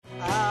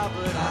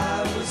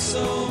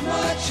so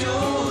much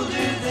older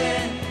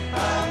then,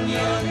 I'm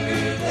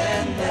younger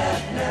than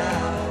that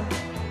now.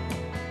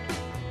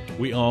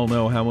 We all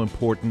know how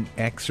important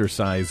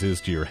exercise is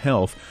to your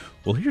health.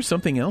 Well, here's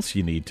something else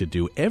you need to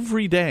do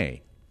every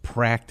day.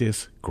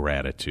 Practice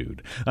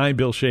gratitude. I'm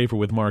Bill Schaefer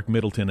with Mark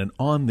Middleton, and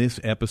on this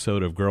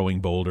episode of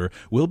Growing Bolder,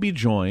 we'll be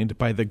joined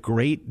by the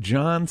great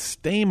John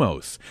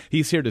Stamos.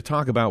 He's here to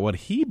talk about what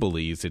he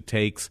believes it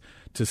takes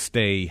to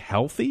stay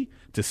healthy,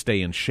 to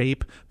stay in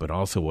shape, but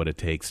also what it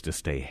takes to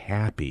stay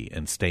happy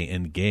and stay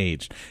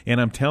engaged. And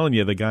I'm telling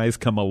you, the guy's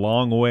come a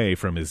long way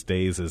from his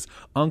days as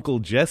Uncle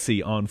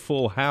Jesse on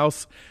Full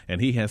House,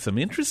 and he has some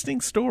interesting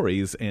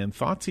stories and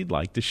thoughts he'd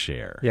like to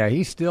share. Yeah,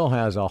 he still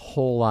has a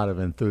whole lot of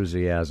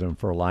enthusiasm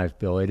for life,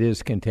 Bill. It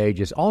is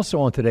contagious.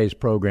 Also on today's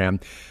program,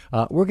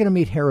 we're going to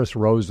meet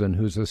Rosen,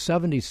 who's a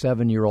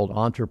 77-year-old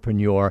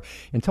entrepreneur,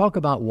 and talk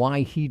about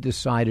why he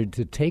decided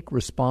to take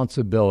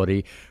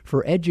responsibility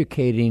for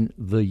educating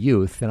the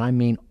youth, and I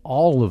mean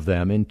all of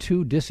them, in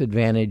two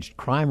disadvantaged,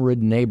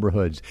 crime-ridden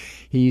neighborhoods.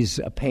 He's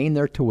paying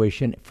their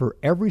tuition for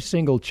every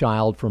single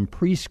child from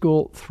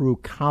preschool through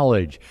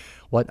college.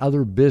 What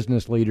other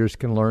business leaders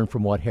can learn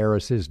from what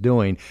Harris is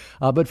doing.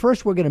 But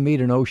first, we're going to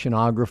meet an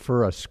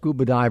oceanographer, a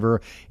scuba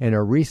diver, and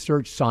a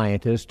research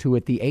scientist who,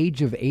 at the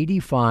age of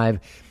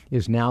 85,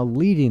 is now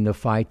leading the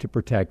fight to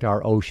protect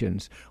our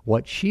oceans.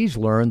 What she's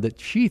learned that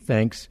she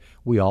thinks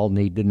we all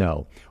need to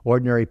know.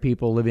 Ordinary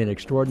people living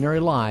extraordinary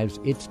lives.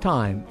 It's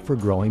time for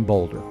Growing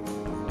Bolder.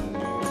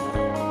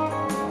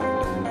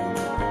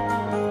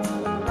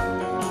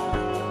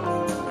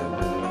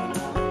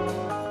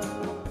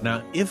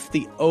 Now, if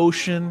the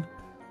ocean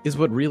is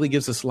what really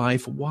gives us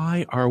life,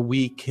 why are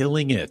we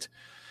killing it?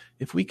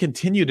 If we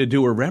continue to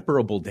do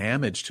irreparable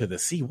damage to the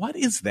sea, what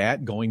is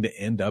that going to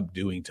end up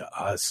doing to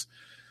us,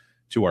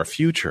 to our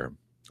future?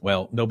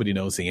 Well, nobody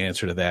knows the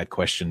answer to that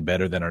question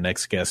better than our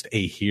next guest,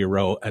 a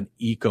hero, an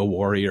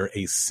eco-warrior,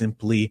 a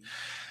simply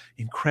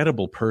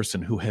incredible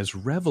person who has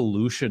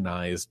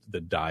revolutionized the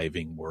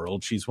diving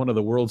world. She's one of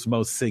the world's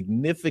most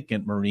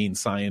significant marine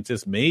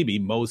scientists, maybe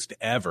most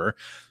ever.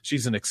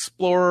 She's an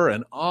explorer,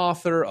 an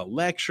author, a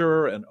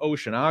lecturer, an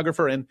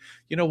oceanographer, and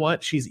you know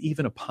what? She's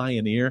even a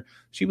pioneer.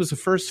 She was the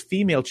first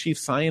female chief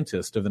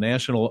scientist of the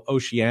National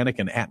Oceanic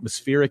and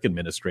Atmospheric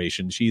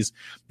Administration. She's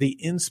the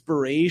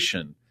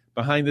inspiration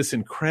behind this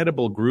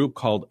incredible group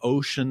called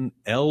Ocean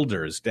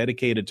Elders,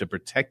 dedicated to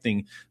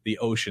protecting the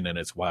ocean and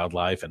its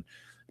wildlife. And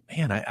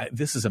man,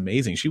 this is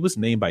amazing. She was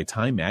named by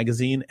Time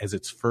magazine as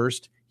its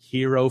first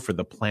hero for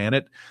the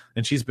planet,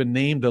 and she's been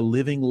named a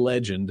living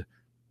legend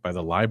by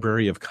the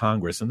Library of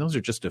Congress. And those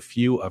are just a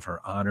few of her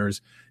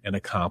honors and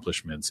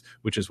accomplishments,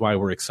 which is why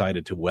we're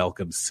excited to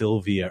welcome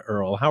Sylvia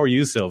Earle. How are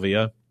you,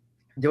 Sylvia?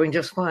 Doing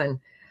just fine.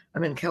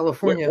 I'm in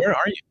California. Where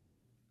are you?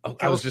 Oh,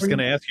 I was just going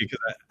to ask you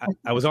because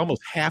I was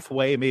almost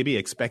halfway maybe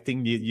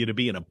expecting you to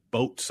be in a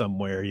boat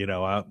somewhere,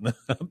 out in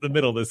the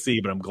middle of the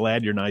sea, but I'm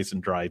glad you're nice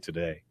and dry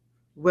today.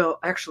 Well,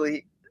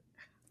 actually,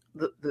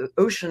 the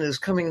ocean is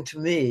coming to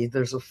me.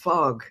 There's a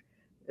fog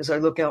as I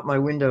look out my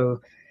window.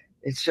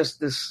 It's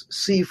just this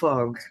sea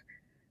fog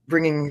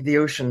bringing the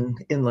ocean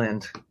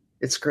inland.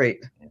 It's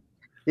great.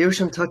 The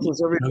ocean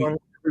touches everyone,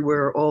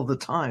 everywhere, all the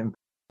time.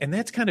 And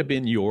that's kind of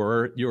been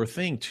your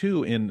thing,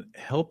 too, in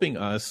helping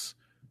us,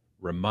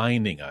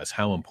 reminding us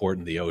how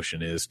important the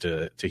ocean is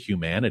to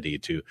humanity,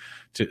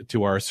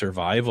 to our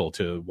survival,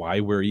 to why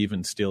we're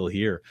even still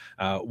here.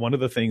 One of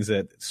the things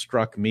that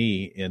struck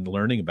me in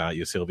learning about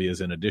you, Sylvia,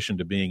 is in addition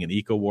to being an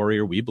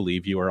eco-warrior, we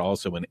believe you are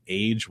also an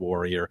age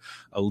warrior,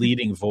 a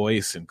leading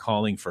voice in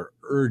calling for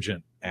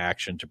urgent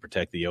action to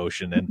protect the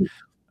ocean. And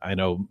I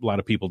know a lot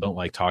of people don't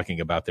like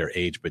talking about their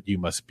age, but you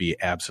must be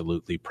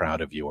absolutely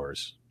proud of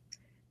yours.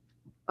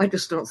 I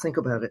just don't think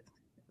about it.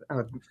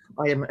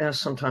 I am asked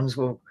sometimes,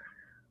 well,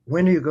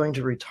 when are you going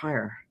to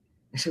retire?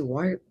 I say,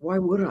 why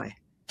would I?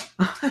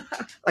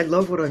 I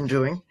love what I'm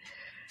doing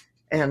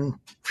and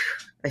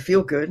I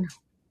feel good.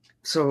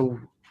 So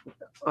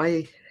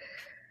I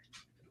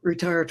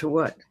retire to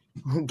what?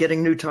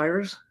 Getting new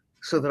tires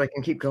so that I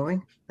can keep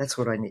going? That's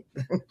what I need.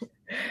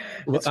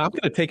 Well, I'm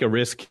going to take a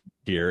risk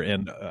here,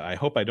 and I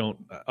hope I don't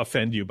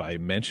offend you by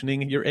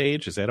mentioning your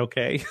age. Is that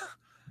okay?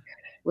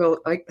 Well,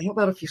 how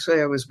about if you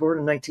say I was born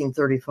in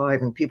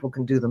 1935 and people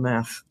can do the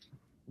math?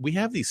 We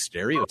have these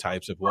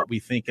stereotypes of what we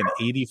think an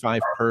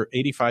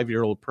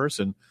 85-year-old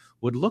person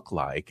would look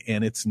like,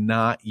 and it's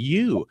not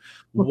you.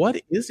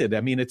 What is it?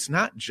 I mean, it's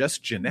not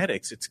just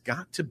genetics. It's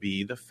got to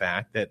be the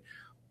fact that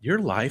your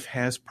life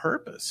has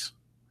purpose.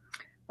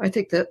 I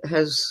think that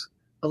has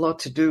a lot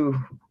to do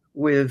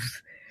with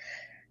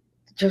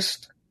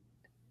just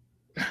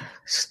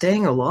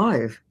staying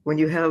alive when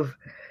you have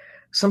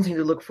something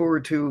to look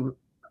forward to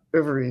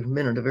every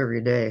minute of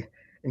every day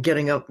and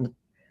getting up and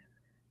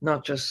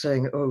not just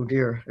saying, oh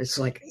dear. It's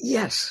like,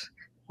 yes,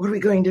 what are we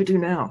going to do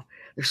now?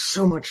 There's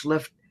so much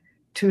left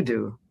to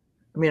do.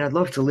 I mean, I'd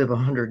love to live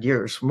 100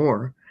 years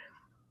more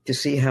to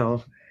see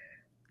how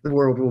the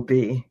world will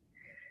be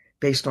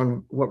based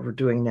on what we're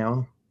doing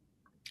now.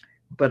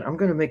 But I'm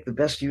going to make the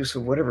best use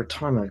of whatever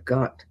time I've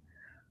got.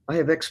 I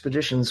have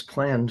expeditions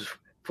planned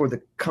for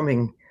the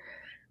coming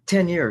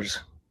 10 years,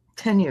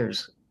 10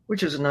 years,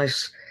 which is a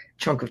nice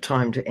chunk of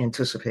time to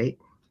anticipate.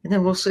 And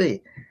then we'll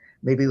see.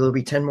 Maybe there'll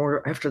be 10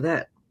 more after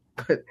that.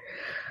 But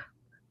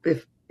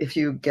if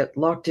you get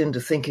locked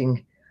into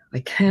thinking, I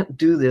can't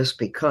do this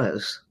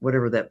because,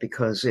 whatever that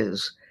because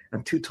is,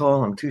 I'm too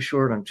tall, I'm too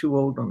short, I'm too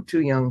old, I'm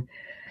too young,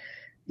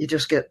 you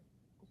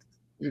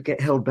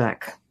get held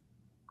back.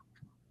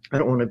 I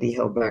don't want to be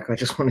held back. I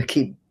just want to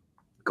keep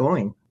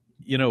going.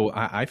 You know,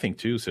 I think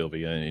too,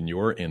 Sylvia, in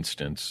your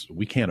instance,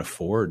 we can't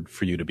afford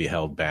for you to be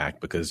held back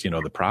because, you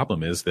know, the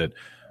problem is that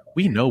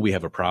we know we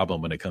have a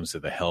problem when it comes to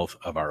the health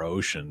of our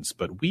oceans,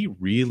 but we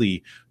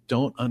really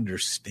don't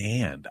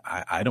understand,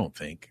 I don't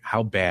think,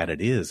 how bad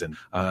it is. And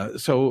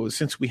so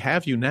since we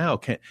have you now,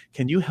 can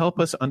you help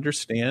us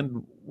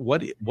understand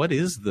what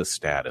is the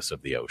status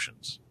of the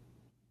oceans?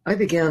 I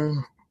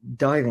began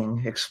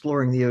diving,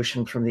 exploring the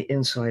ocean from the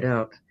inside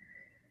out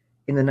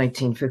in the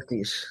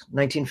 1950s.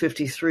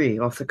 1953,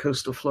 off the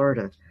coast of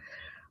Florida.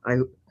 I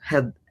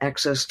had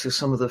access to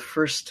some of the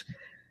first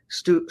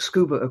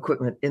scuba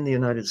equipment in the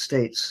United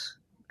States.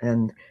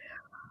 And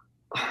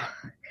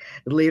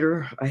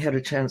later, I had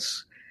a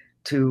chance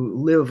to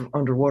live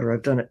underwater.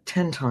 I've done it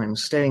 10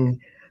 times, staying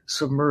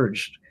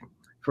submerged.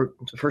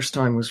 The first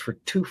time was for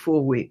 2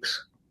 full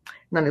weeks.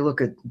 And then I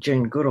look at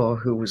Jane Goodall,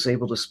 who was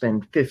able to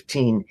spend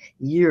 15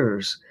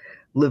 years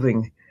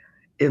living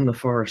in the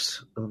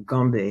forests of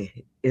Gombe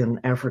in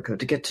Africa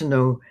to get to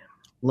know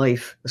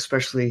life,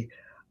 especially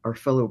our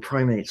fellow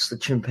primates, the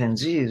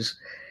chimpanzees,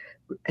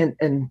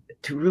 and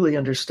to really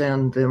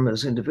understand them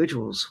as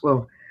individuals.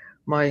 Well,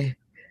 my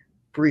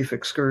brief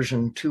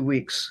excursion, 2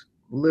 weeks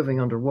living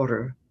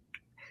underwater,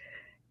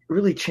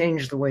 really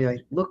changed the way I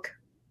look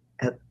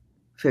at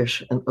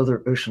fish and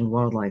other ocean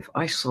wildlife.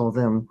 I saw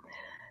them,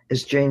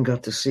 as Jane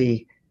got to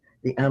see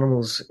the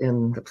animals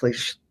in the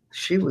place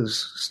she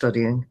was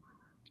studying,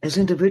 as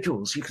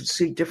individuals. You could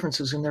see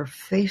differences in their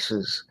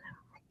faces,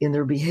 in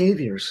their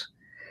behaviors,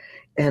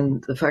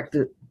 and the fact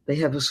that they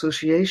have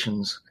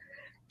associations,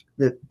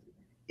 that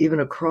even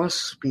across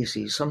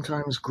species,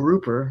 sometimes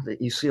grouper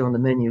that you see on the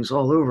menus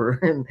all over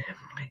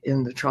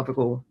in the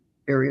tropical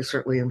area,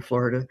 certainly in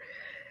Florida,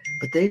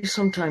 but they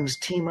sometimes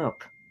team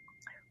up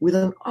with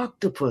an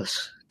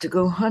octopus to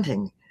go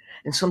hunting.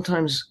 And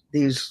sometimes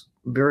these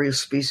various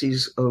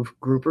species of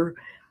grouper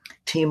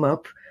team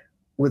up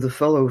with a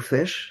fellow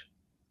fish,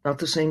 not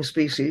the same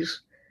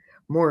species,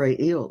 moray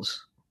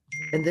eels,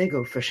 and they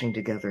go fishing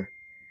together,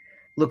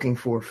 looking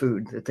for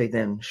food that they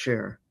then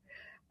share.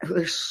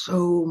 There's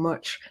so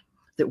much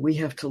that we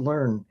have to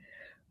learn,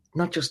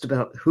 not just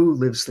about who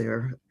lives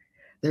there.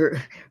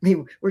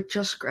 We're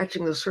just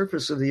scratching the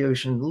surface of the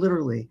ocean,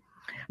 literally.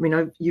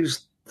 I've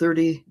used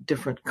 30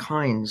 different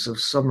kinds of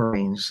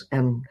submarines,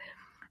 and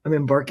I'm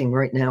embarking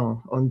right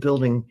now on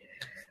building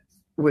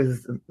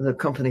with the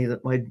company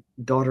that my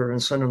daughter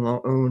and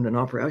son-in-law own and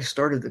operate. I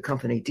started the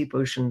company, Deep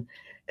Ocean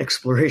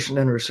Exploration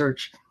and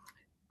Research,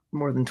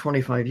 more than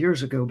 25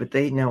 years ago, but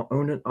they now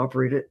own it,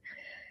 operate it,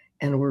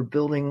 and we're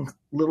building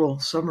little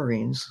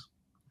submarines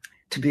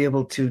to be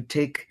able to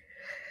take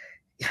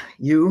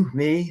you,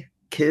 me,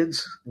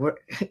 kids,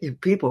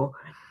 people,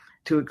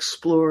 to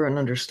explore and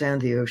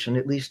understand the ocean,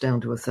 at least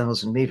down to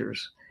 1,000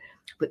 meters.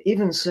 But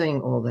even saying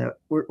all that,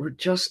 we're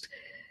just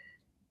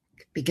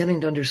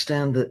beginning to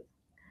understand that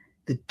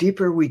the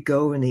deeper we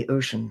go in the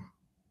ocean,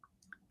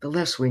 the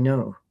less we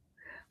know.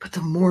 But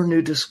the more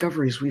new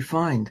discoveries we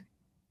find,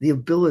 the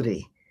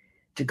ability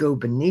to go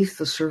beneath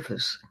the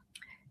surface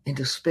and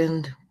to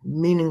spend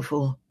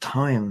meaningful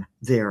time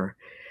there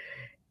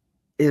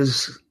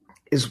is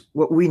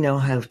what we now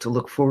have to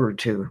look forward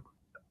to.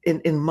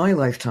 In my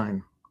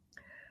lifetime,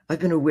 I've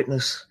been a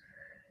witness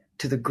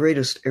to the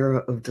greatest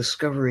era of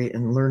discovery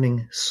and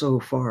learning so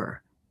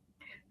far.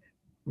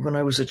 When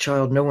I was a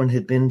child, no one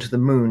had been to the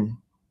moon.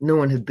 No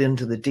one had been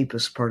to the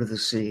deepest part of the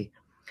sea.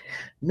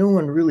 No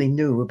one really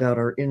knew about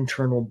our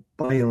internal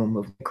biome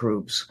of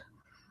microbes.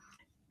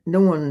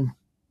 No one,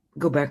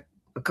 go back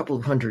a couple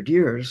of hundred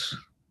years,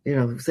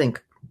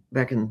 think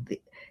back in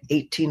the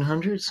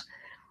 1800s,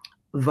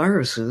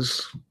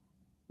 viruses,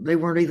 they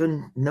weren't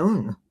even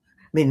known.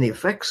 The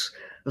effects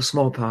of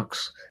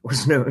smallpox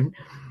was known,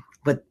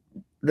 but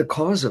the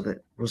cause of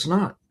it was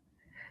not.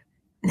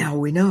 Now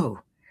we know.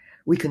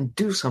 We can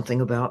do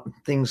something about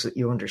things that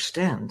you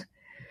understand.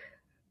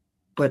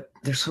 But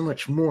there's so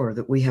much more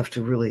that we have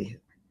to really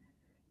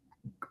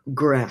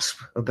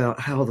grasp about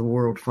how the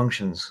world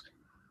functions.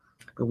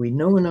 But we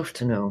know enough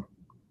to know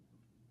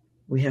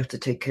we have to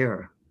take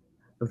care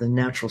of the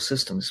natural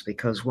systems,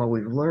 because while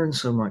we've learned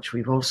so much,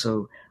 we've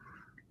also,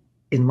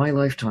 in my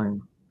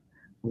lifetime,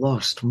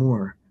 lost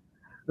more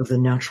of the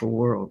natural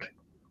world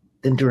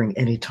than during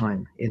any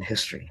time in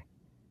history.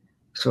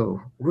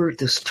 So we're at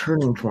this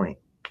turning point.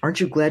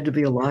 Aren't you glad to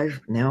be alive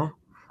now?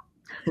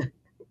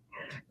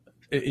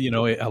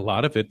 A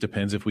lot of it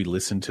depends if we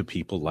listen to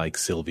people like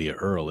Sylvia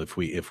Earle, if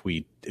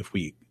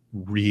we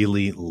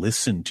really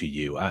listen to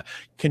you.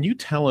 Can you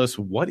tell us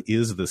what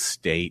is the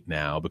state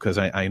now? Because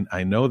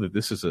I know that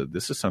this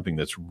is something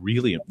that's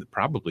really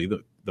probably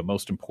the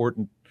most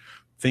important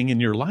thing in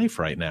your life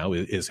right now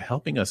is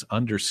helping us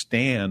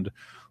understand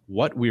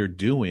what we're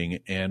doing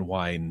and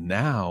why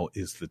now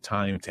is the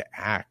time to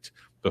act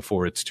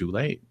before it's too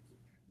late.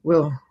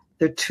 Well,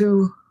 there are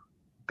two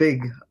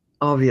big,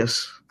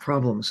 obvious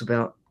problems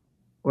about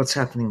what's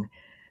happening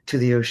to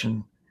the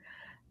ocean.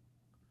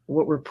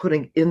 What we're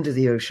putting into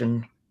the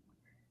ocean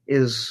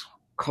is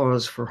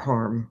cause for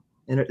harm,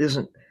 and it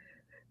isn't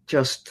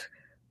just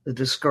the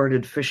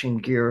discarded fishing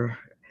gear,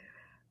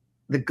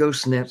 the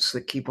ghost nets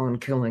that keep on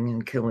killing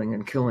and killing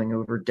and killing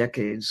over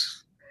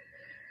decades.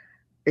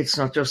 It's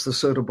not just the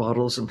soda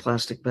bottles and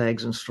plastic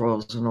bags and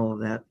straws and all of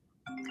that.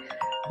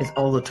 It's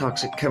all the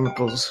toxic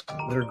chemicals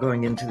that are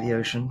going into the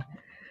ocean.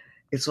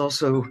 It's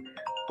also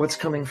what's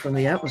coming from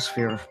the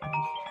atmosphere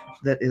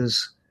that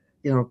is,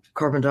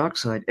 carbon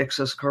dioxide,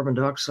 excess carbon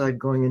dioxide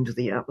going into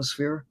the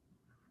atmosphere,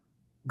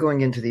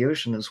 going into the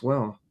ocean as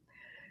well,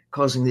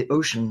 causing the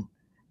ocean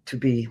to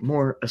be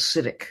more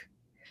acidic.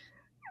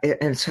 And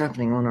it's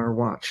happening on our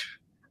watch.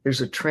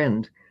 There's a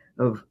trend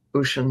of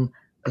ocean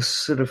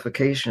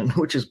acidification,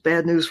 which is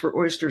bad news for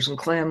oysters and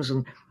clams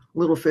and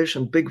little fish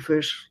and big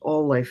fish.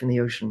 All life in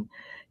the ocean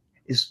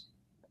is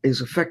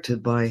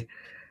affected by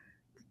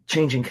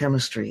changing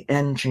chemistry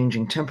and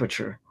changing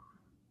temperature.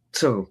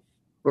 So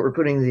what we're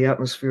putting in the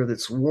atmosphere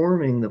that's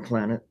warming the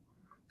planet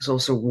is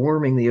also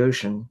warming the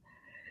ocean,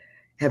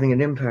 having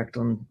an impact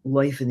on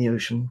life in the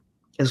ocean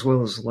as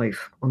well as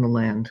life on the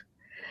land.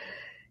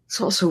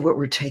 It's also what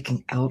we're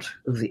taking out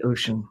of the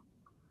ocean.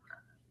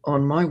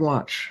 On my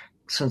watch,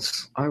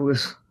 since I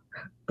was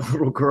a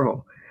little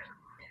girl,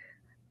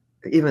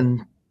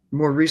 even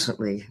more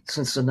recently,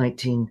 since the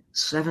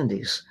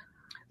 1970s,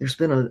 there's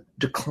been a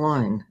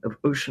decline of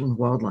ocean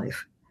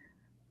wildlife.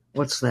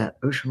 What's that?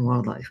 Ocean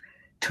wildlife.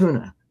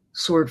 Tuna,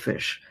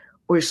 swordfish,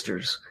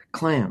 oysters,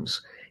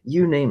 clams,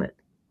 you name it.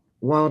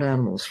 Wild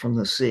animals from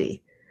the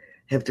sea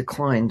have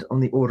declined on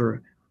the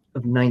order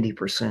of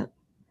 90%.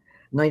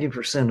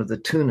 90% of the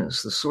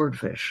tunas, the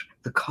swordfish,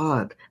 the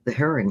cod, the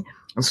herring,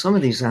 and some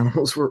of these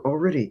animals were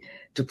already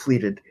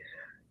depleted,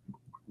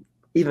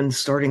 even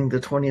starting the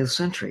 20th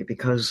century,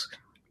 because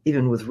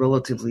even with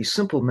relatively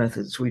simple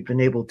methods, we've been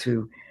able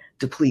to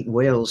deplete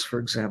whales, for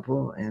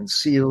example, and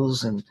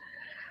seals.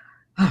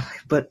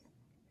 But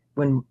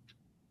when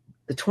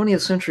the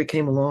 20th century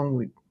came along,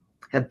 we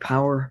had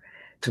power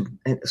to,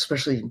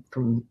 especially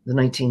from the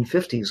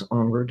 1950s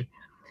onward,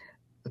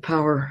 the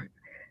power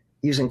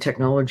using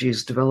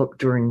technologies developed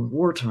during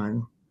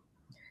wartime.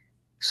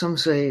 Some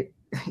say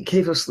it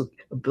gave us the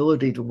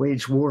ability to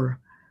wage war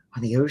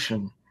on the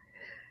ocean,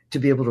 to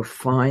be able to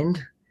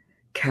find,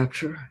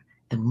 capture,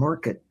 and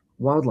market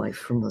wildlife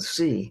from the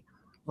sea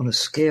on a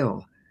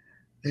scale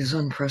that is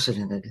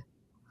unprecedented.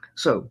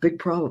 So, big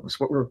problems.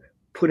 What we're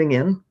putting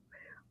in,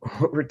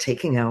 what we're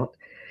taking out.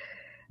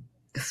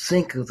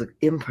 Think of the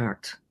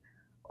impact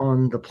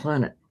on the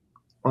planet,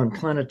 on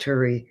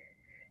planetary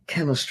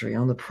chemistry,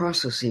 on the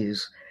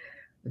processes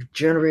of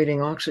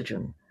generating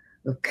oxygen,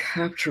 of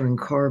capturing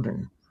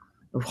carbon,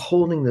 of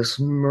holding this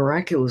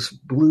miraculous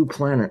blue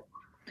planet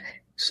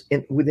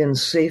within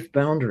safe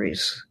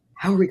boundaries.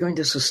 How are we going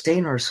to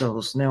sustain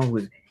ourselves now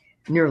with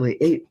nearly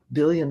 8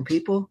 billion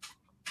people?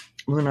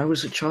 When I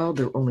was a child,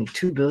 there were only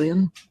 2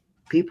 billion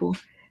people.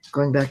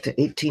 Going back to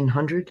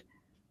 1800,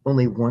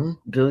 only 1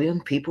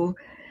 billion people.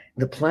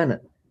 The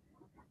planet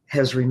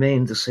has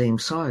remained the same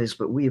size,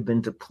 but we have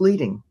been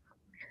depleting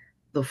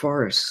the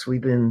forests.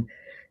 We've been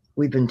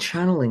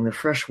channeling the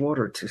fresh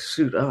water to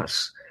suit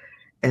us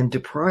and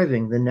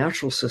depriving the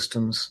natural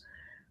systems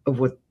of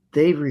what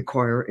they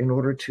require in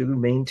order to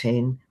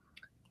maintain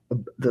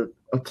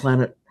a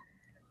planet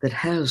that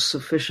has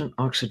sufficient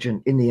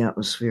oxygen in the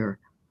atmosphere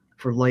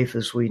for life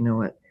as we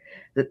know it,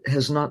 that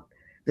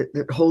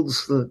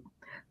holds the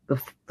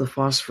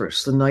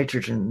phosphorus, the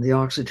nitrogen, the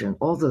oxygen,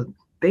 all the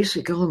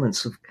basic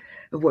elements of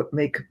what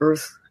make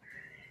Earth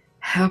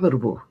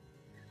habitable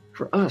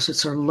for us.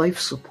 It's our life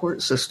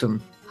support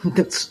system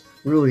that's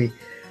really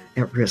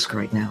at risk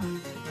right now.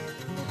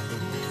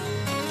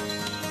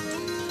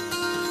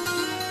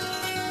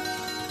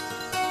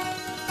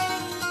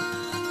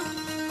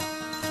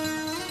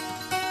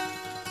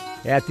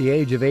 At the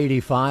age of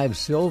 85,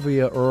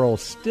 Sylvia Earle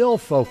still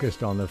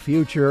focused on the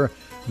future,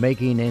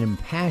 making an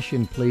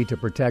impassioned plea to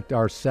protect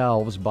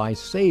ourselves by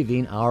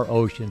saving our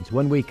oceans.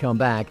 When we come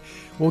back,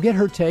 we'll get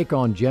her take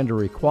on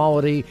gender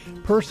equality,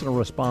 personal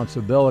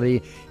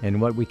responsibility,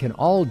 and what we can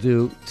all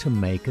do to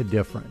make a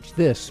difference.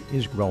 This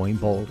is Growing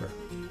Bolder.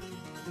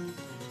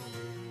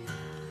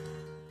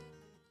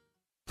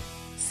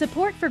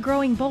 Support for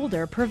Growing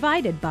Bolder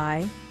provided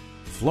by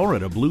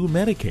Florida Blue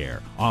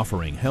Medicare,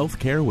 offering health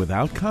care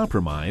without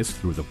compromise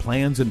through the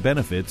plans and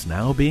benefits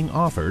now being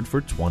offered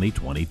for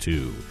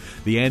 2022.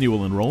 The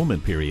annual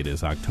enrollment period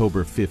is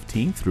October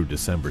 15th through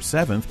December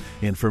 7th.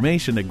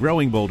 Information at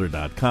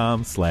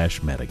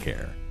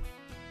growingbolder.com/Medicare.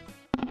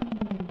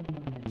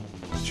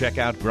 Check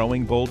out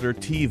Growing Bolder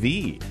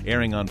TV,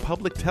 airing on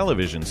public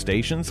television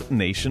stations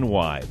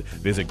nationwide.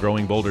 Visit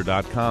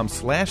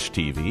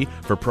growingbolder.com/TV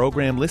for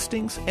program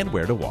listings and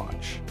where to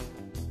watch.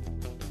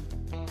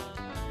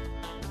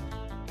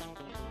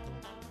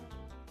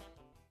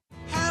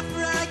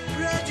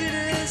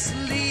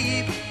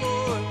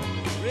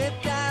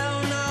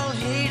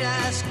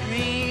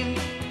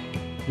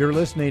 You're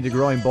listening to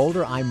Growing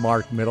Bolder. I'm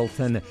Mark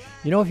Middleton.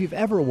 You know, if you've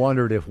ever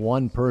wondered if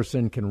one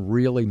person can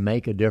really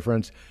make a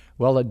difference,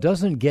 well, it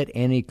doesn't get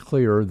any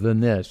clearer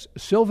than this.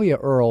 Sylvia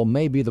Earle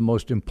may be the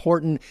most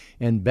important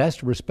and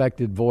best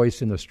respected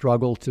voice in the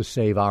struggle to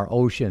save our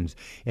oceans.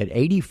 At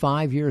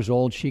 85 years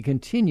old, she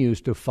continues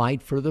to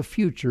fight for the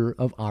future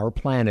of our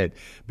planet.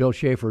 Bill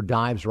Schaefer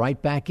dives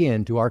right back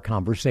into our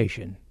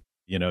conversation.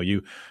 You know,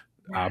 you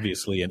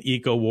obviously an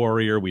eco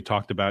warrior. We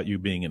talked about you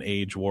being an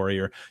age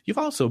warrior. You've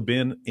also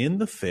been in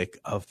the thick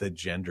of the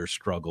gender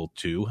struggle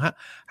too.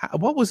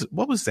 What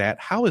was that?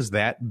 How has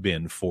that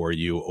been for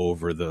you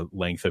over the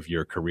length of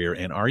your career?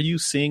 And are you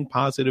seeing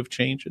positive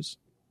changes?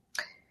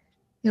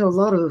 You know, a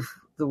lot of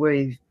the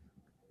way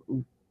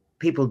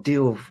people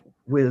deal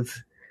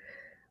with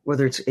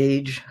whether it's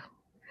age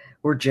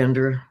or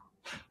gender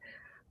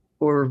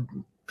or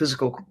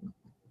physical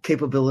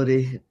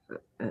capability.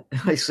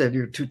 I said,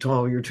 you're too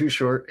tall, you're too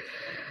short,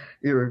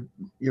 you're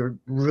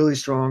really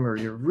strong, or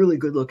you're really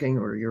good looking,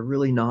 or you're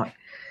really not,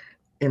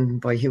 and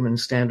by human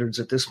standards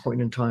at this point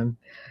in time,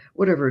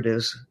 whatever it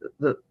is,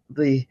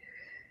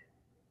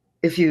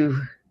 if you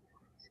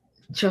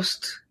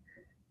just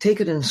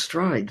take it in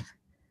stride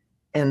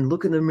and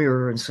look in the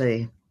mirror and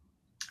say,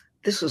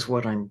 this is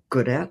what I'm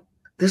good at,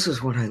 this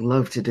is what I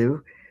love to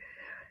do,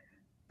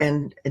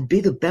 and be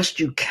the best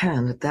you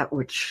can at that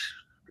which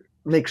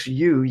makes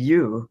you,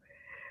 you.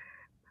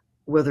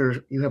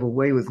 Whether you have a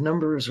way with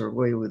numbers or a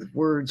way with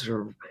words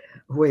or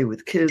a way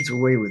with kids or a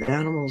way with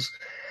animals,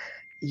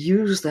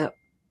 use that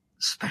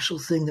special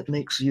thing that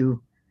makes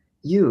you,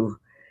 you.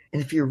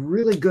 And if you're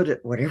really good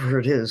at whatever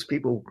it is,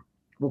 people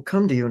will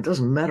come to you. It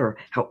doesn't matter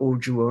how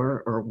old you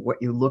are or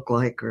what you look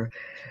like or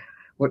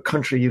what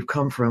country you've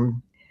come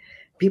from.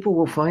 People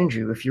will find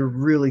you if you're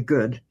really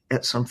good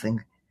at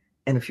something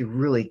and if you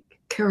really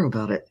care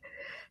about it.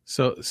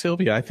 So,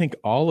 Sylvia, I think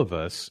all of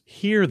us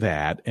hear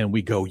that and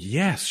we go,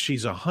 yes,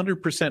 she's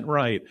 100%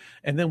 right.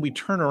 And then we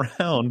turn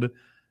around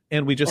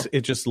and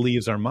it just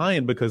leaves our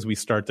mind because we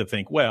start to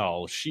think,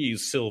 well,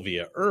 she's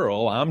Sylvia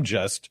Earle. I'm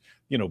just,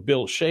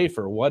 Bill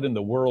Schaefer. What in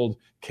the world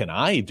can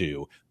I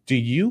do? Do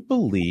you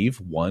believe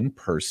one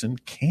person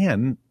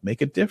can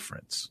make a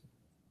difference?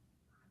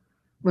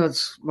 Well,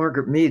 it's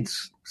Margaret Mead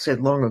said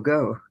long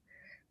ago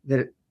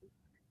that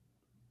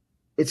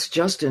it's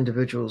just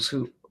individuals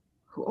who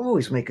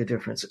always make a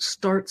difference. It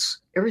starts,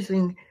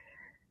 everything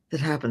that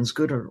happens,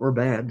 good or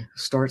bad,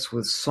 starts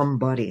with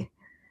somebody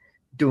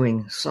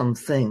doing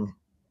something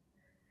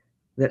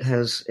that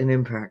has an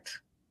impact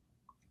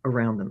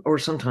around them. Or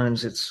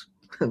sometimes it's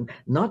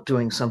not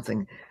doing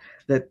something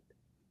that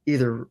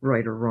either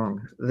right or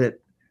wrong that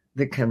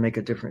can make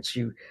a difference.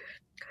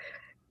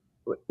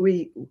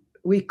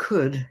 We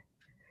could,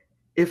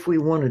 if we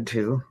wanted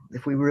to,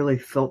 if we really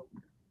felt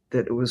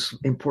that it was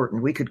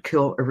important, we could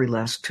kill every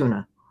last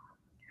tuna.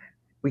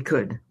 We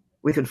could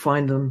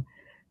find them,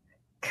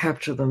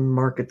 capture them,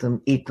 market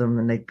them, eat them,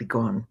 and they'd be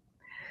gone.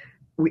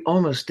 We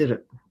almost did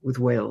it with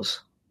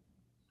whales.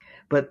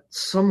 But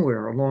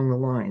somewhere along the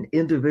line,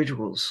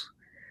 individuals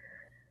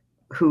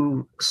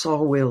who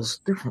saw whales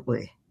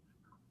differently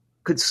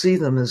could see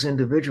them as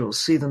individuals,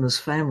 see them as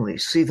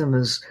families, see them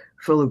as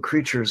fellow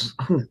creatures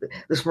on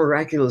this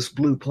miraculous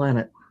blue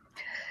planet,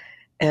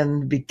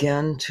 and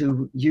began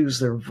to use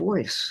their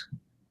voice,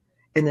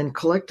 and then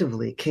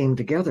collectively came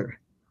together.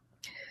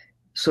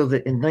 So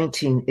that in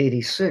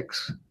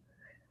 1986,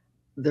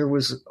 there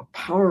was a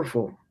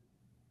powerful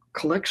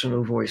collection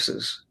of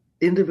voices,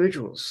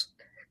 individuals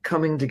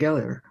coming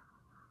together,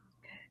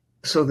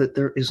 so that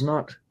there is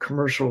not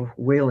commercial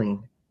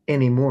whaling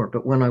anymore.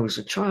 But when I was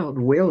a child,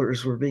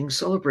 whalers were being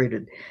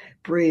celebrated,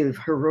 brave,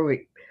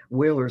 heroic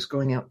whalers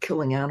going out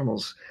killing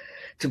animals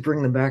to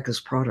bring them back as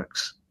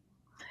products.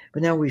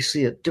 But now we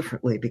see it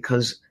differently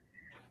because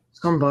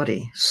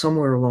somebody,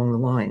 somewhere along the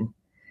line,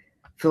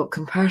 felt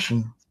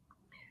compassion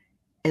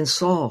and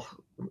saw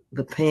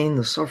the pain,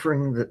 the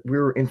suffering that we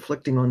were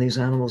inflicting on these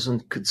animals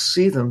and could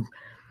see them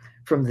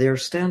from their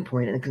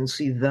standpoint and can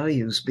see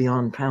values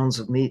beyond pounds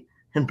of meat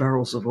and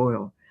barrels of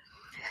oil.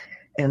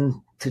 And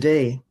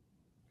today,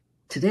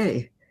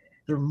 there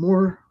are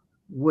more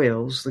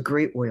whales, the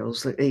great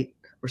whales, the 8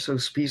 or so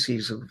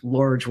species of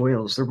large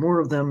whales. There are more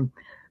of them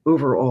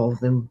overall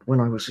than when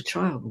I was a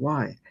child.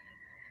 Why?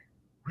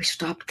 We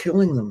stopped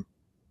killing them.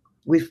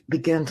 We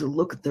began to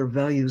look at their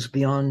values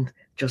beyond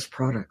just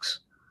products.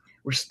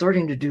 We're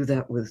starting to do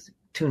that with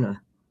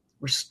tuna.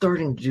 We're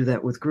starting to do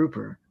that with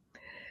grouper.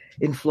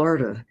 In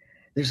Florida,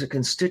 there's a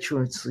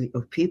constituency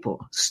of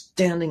people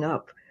standing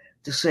up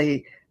to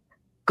say,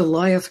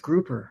 Goliath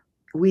grouper,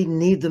 we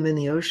need them in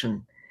the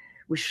ocean.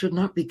 We should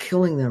not be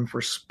killing them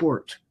for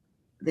sport.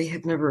 They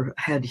have never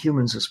had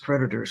humans as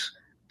predators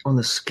on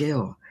the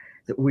scale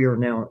that we are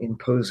now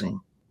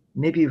imposing.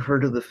 Maybe you've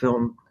heard of the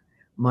film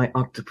My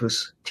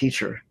Octopus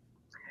Teacher.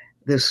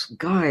 This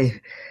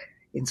guy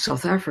in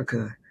South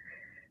Africa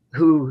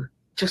who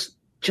just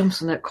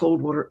jumps in that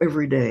cold water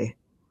every day,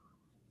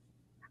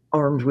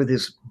 armed with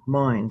his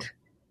mind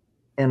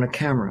and a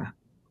camera,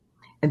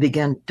 and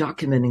began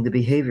documenting the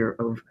behavior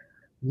of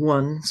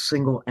one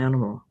single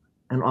animal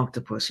an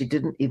octopus. He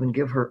didn't even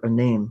give her a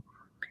name,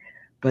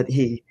 but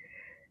he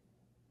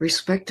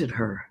respected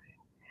her.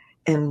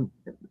 And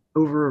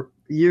over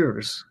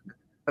years,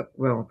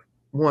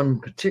 one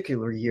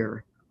particular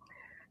year,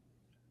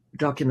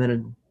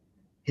 documented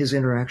his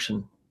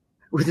interaction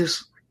with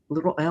this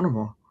little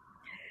animal.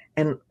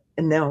 And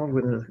now,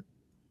 with an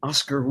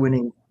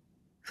Oscar-winning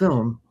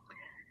film,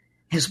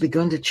 has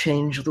begun to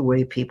change the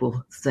way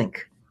people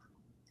think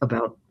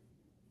about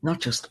not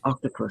just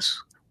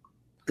octopus,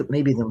 but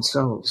maybe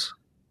themselves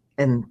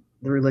and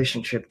the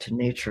relationship to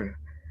nature.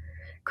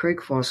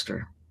 Craig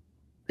Foster,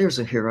 there's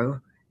a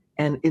hero,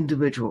 an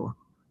individual,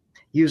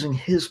 using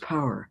his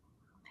power,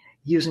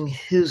 using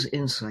his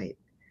insight,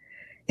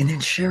 and then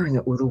sharing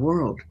it with the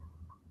world.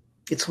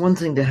 It's one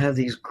thing to have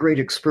these great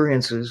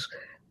experiences,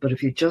 but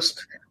if you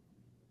just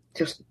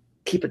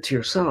keep it to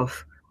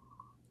yourself,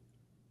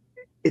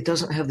 it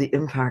doesn't have the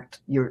impact.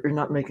 You're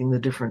not making the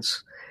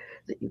difference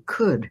that you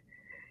could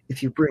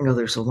if you bring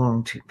others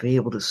along to be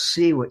able to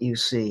see what you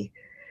see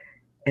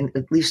and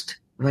at least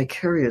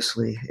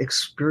vicariously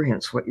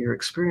experience what you're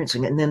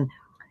experiencing and then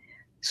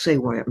say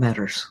why it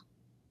matters.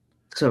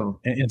 So,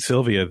 and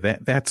Sylvia,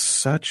 that's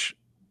such,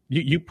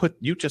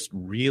 you just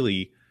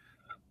really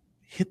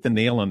hit the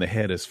nail on the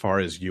head as far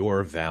as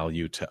your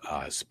value to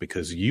us,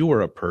 because you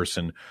are a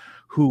person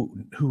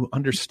who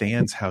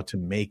understands how to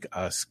make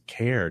us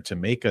care, to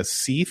make us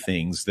see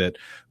things that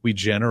we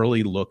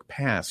generally look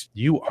past.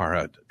 You are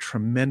a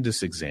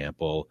tremendous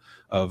example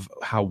of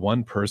how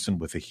one person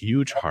with a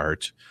huge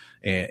heart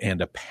and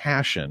a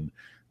passion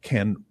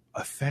can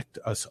affect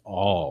us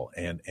all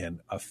and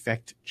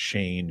affect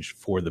change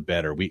for the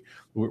better.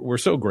 We're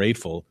so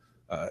grateful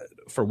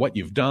for what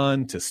you've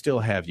done, to still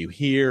have you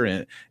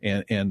here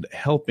and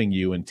helping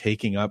you and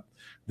taking up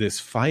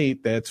this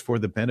fight that's for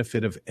the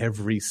benefit of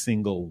every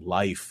single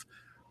life.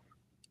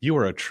 You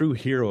are a true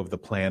hero of the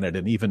planet,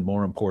 and even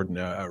more important,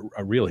 a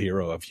real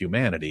hero of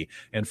humanity.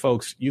 And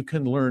folks, you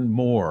can learn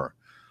more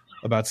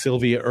about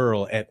Sylvia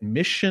Earle at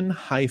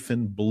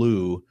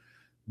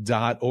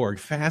mission-blue.org.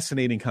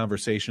 Fascinating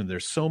conversation.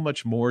 There's so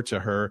much more to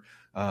her.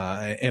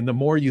 And the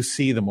more you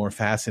see, the more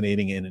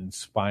fascinating and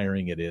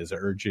inspiring it is. I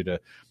urge you to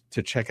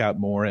check out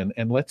more,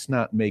 and let's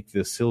not make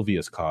this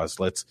Sylvia's cause.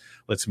 Let's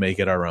make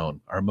it our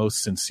own. Our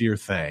most sincere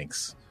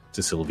thanks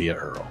to Sylvia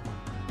Earle.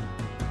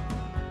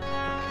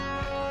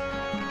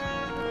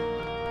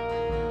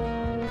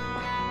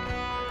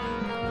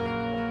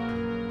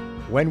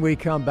 When we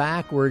come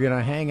back, we're going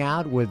to hang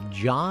out with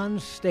John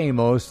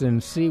Stamos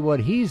and see what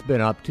he's been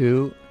up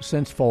to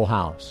since Full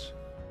House.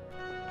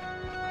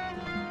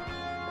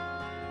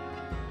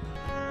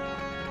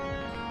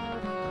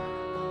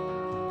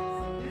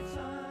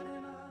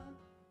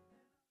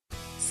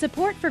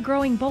 Support for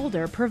Growing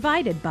Bolder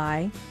provided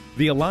by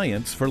The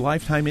Alliance for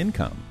Lifetime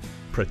Income.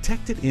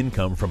 Protected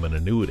income from an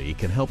annuity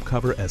can help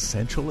cover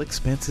essential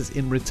expenses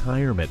in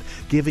retirement,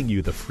 giving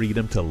you the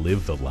freedom to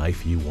live the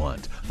life you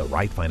want. The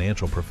right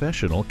financial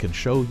professional can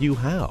show you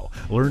how.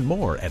 Learn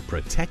more at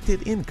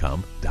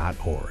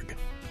protectedincome.org.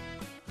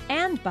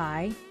 and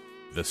by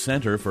The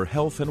Center for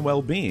Health and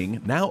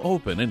Well-Being, now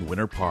open in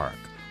Winter Park.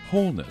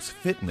 Wholeness,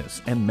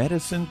 fitness, and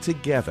medicine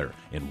together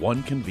in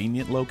one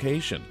convenient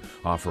location,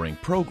 offering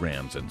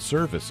programs and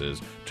services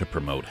to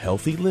promote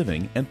healthy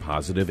living and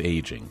positive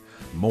aging.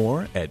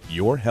 More at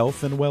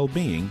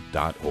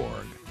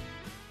yourhealthandwellbeing.org.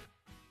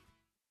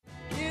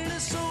 In a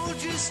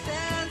soldier's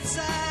stance,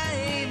 I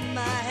aim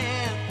my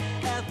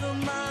hand at the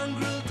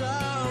mongrel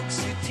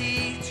dogs who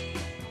teach.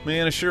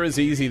 Man, it sure is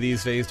easy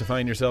these days to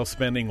find yourself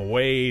spending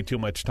way too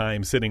much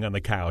time sitting on the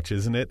couch,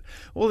 isn't it?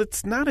 Well,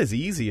 it's not as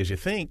easy as you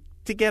think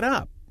to get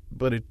up,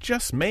 but it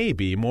just may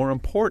be more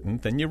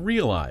important than you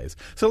realize.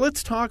 So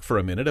let's talk for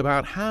a minute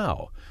about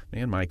how.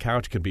 Man, my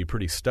couch can be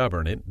pretty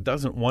stubborn. It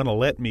doesn't want to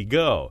let me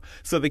go.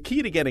 So the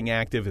key to getting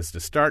active is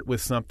to start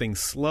with something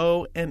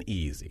slow and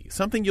easy,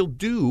 something you'll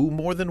do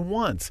more than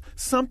once,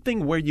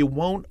 something where you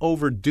won't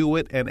overdo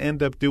it and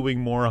end up doing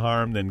more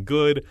harm than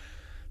good,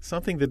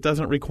 something that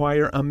doesn't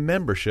require a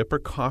membership or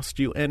cost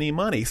you any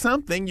money,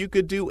 something you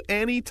could do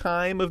any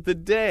time of the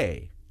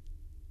day.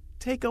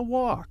 Take a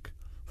walk.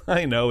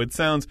 I know it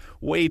sounds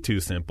way too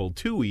simple,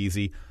 too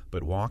easy,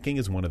 but walking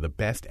is one of the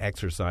best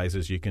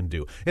exercises you can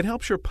do. It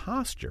helps your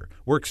posture,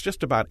 works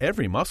just about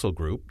every muscle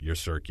group, your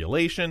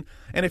circulation,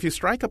 and if you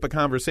strike up a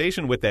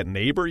conversation with that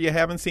neighbor you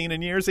haven't seen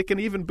in years, it can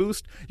even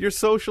boost your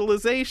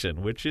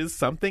socialization, which is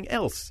something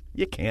else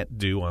you can't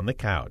do on the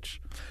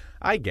couch.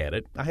 I get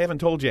it. I haven't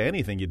told you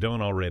anything you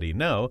don't already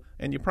know,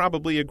 and you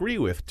probably agree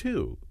with,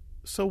 too.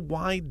 So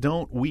why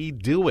don't we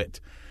do it?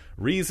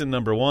 Reason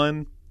number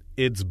one,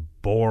 it's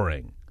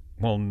boring.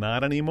 Well,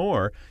 not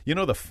anymore. You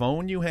know the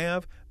phone you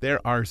have? There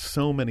are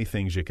so many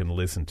things you can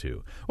listen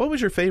to. What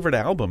was your favorite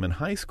album in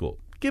high school?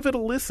 Give it a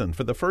listen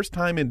for the first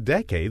time in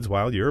decades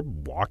while you're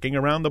walking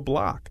around the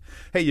block.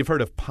 Hey, you've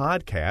heard of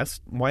podcasts.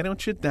 Why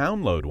don't you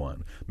download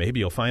one? Maybe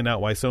you'll find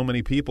out why so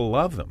many people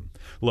love them.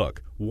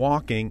 Look,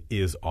 walking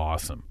is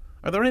awesome.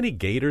 Are there any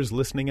gators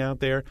listening out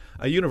there?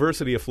 A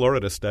University of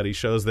Florida study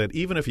shows that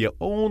even if you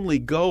only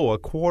go a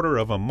quarter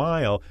of a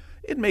mile,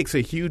 It makes a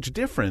huge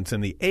difference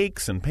in the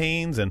aches and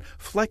pains and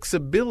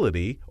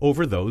flexibility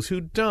over those who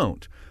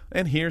don't.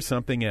 And here's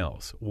something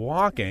else.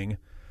 Walking,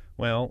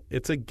 well,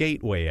 it's a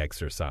gateway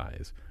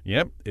exercise.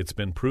 Yep, it's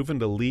been proven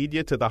to lead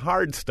you to the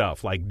hard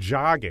stuff like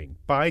jogging,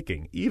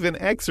 biking, even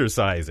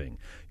exercising.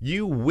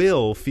 You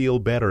will feel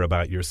better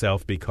about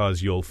yourself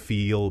because you'll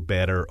feel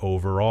better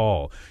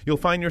overall. You'll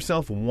find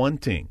yourself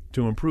wanting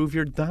to improve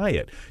your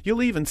diet.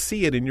 You'll even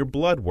see it in your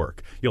blood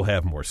work. You'll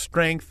have more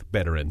strength,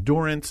 better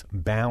endurance,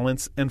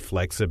 balance, and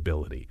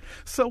flexibility.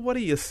 So what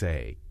do you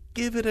say?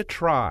 Give it a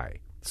try.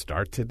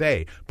 Start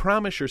today.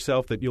 Promise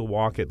yourself that you'll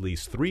walk at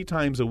least 3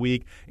 times a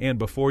week, and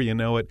before you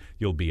know it,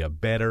 you'll be a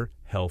better,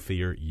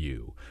 healthier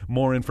you.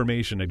 More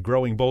information at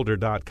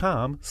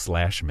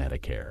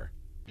growingbolder.com/Medicare.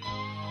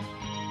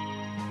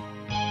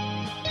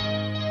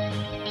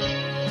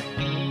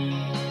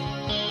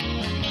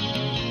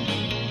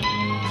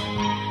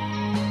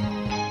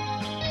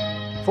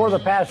 For the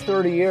past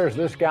 30 years,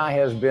 this guy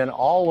has been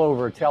all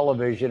over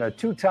television, a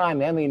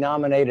 2-time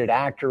Emmy-nominated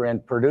actor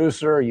and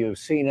producer. You've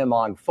seen him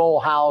on Full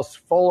House,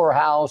 Fuller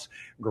House,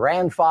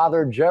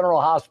 Grandfather,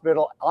 General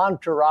Hospital,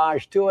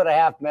 Entourage,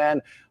 2.5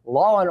 Men,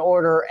 Law and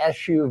Order,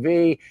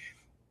 SUV,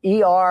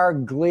 ER,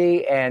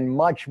 Glee, and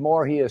much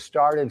more. He has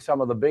starred in some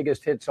of the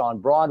biggest hits on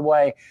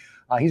Broadway.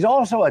 He's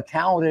also a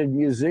talented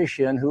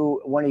musician who,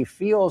 when he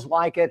feels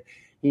like it,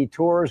 he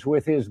tours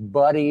with his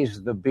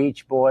buddies, the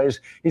Beach Boys.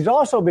 He's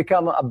also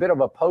become a bit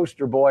of a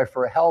poster boy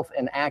for health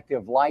and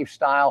active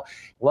lifestyle.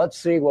 Let's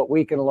see what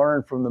we can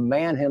learn from the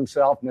man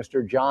himself,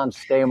 Mr. John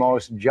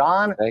Stamos.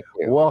 John,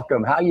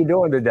 welcome. How you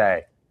doing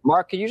today?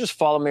 Mark, can you just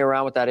follow me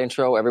around with that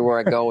intro everywhere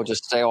I go and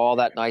just say all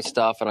that nice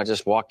stuff and I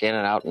just walk in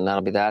and out and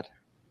that'll be that?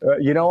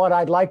 You know what?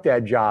 I'd like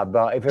that job.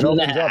 If it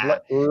opens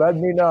up, let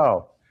me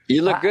know.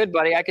 You look good,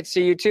 buddy. I could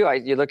see you too.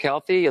 You look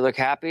healthy. You look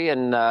happy,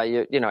 and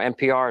you know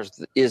NPR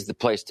is the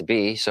place to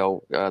be.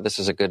 So this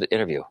is a good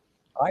interview.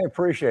 I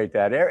appreciate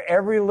that.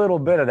 Every little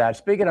bit of that.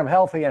 Speaking of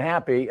healthy and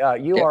happy,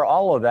 you are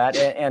all of that.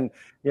 And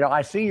you know,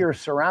 I see you're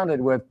surrounded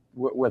with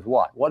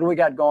what? What do we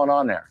got going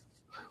on there?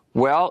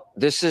 Well,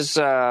 this is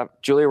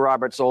Julia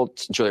Roberts. I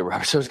was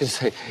going to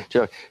say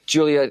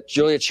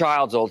Julia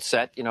Child's old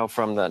set. You know,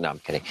 from the. No, I'm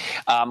kidding.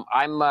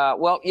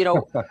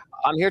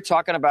 I'm here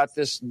talking about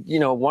this,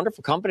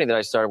 wonderful company that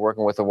I started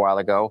working with a while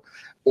ago,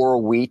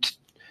 Oral Wheat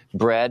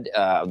Bread.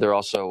 They're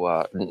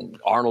also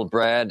Arnold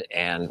Bread,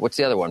 and what's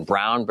the other one?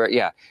 Brown Bread.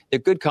 Yeah, they're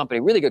good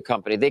company, really good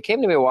company. They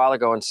came to me a while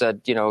ago and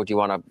said, do you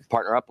want to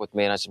partner up with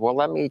me? And I said, well,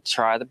 let me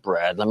try the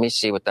bread. Let me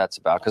see what that's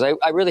about. Because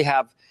I really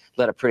have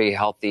led a pretty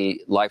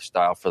healthy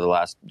lifestyle for the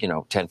last,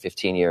 10,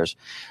 15 years.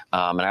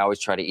 And I always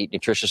try to eat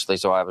nutritiously.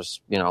 So I was,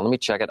 let me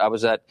check it. I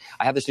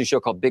have this new show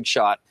called Big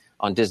Shot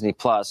on Disney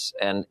Plus,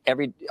 and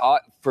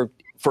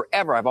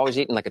forever I've always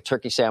eaten like a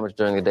turkey sandwich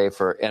during the day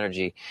for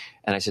energy.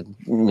 And I said,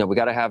 we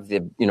got to have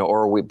the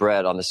Oral Wheat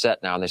bread on the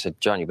set now. And they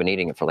said, John, you've been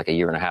eating it for like a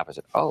year and a half. I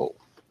said, oh,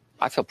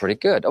 I feel pretty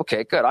good.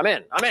 Okay, good. I'm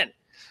in.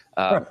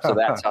 So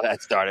that's how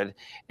that started.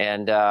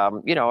 And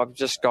I've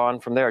just gone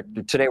from there.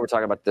 Today we're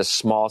talking about this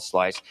small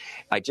slice.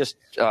 Do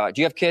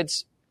you have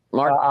kids,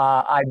 Mark?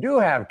 I do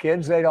have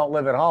kids. They don't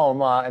live at home,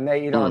 and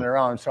they eat on their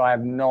own, so I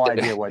have no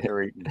idea what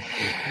they're eating.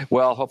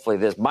 Well, hopefully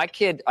this. My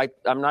kid,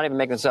 I'm not even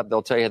making this up.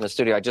 They'll tell you in the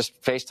studio. I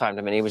just FaceTimed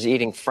him, and he was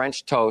eating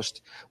French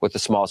toast with a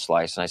small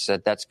slice. And I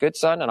said, that's good,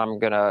 son, and I'm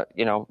going to,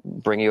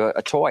 bring you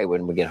a toy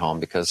when we get home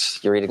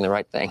because you're eating the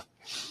right thing.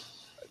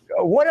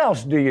 What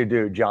else do you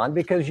do, John?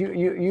 Because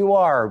you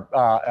are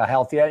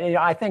healthy.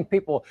 I think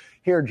people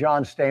hear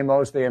John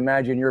Stamos, they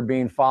imagine you're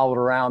being followed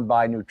around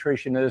by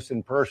nutritionists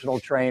and personal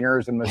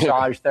trainers and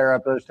massage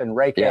therapists and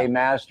Reiki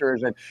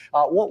masters. And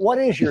what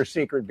is your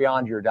secret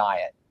beyond your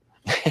diet?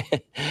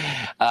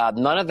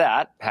 None of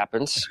that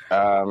happens.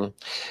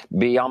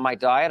 Beyond my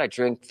diet, I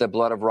drink the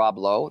blood of Rob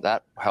Lowe.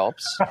 That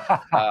helps.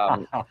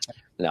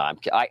 No,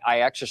 I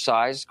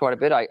exercise quite a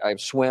bit. I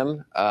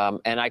swim,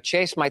 and I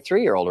chase my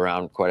 3-year-old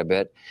around quite a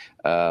bit.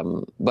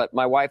 But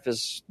my wife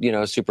is,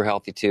 super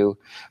healthy too.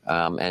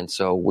 And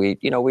so we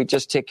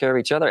just take care of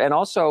each other. And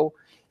also,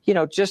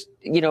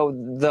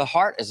 the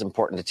heart is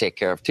important to take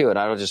care of too. And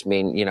I don't just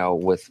mean,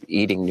 with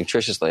eating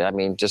nutritiously. I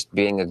mean, just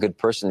being a good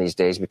person these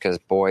days because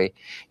boy,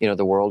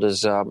 the world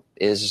has,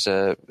 as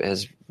you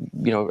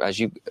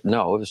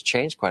know, it has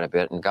changed quite a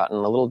bit and gotten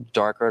a little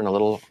darker and a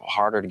little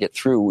harder to get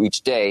through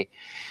each day.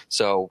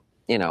 So,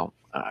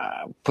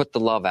 put the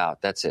love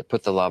out. That's it.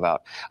 Put the love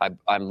out.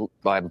 I'm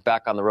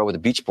back on the road with the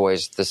Beach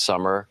Boys this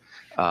summer.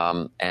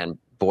 And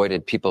boy,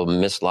 did people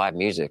miss live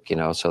music,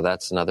 so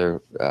that's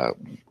another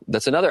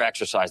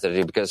exercise that I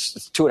do because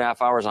it's 2.5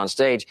 hours on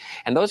stage.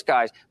 And those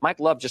guys, Mike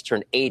Love just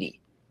turned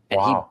 80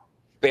 and he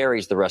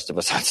buries the rest of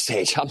us on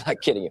stage. I'm not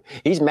kidding you.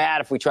 He's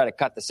mad if we try to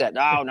cut the set.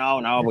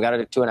 No, we got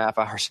to do 2.5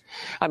 hours.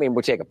 I mean,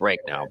 we'll take a break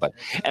now,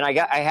 and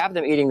I have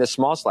them eating this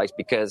small slice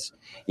because,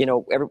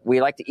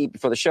 we like to eat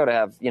before the show to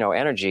have,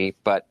 energy,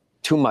 but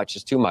too much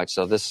is too much.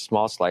 So this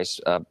small slice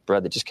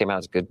bread that just came out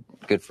is good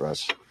for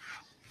us.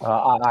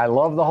 I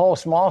love the whole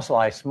small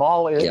slice.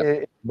 Small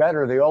is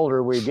better the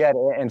older we get.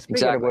 And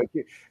speaking of which,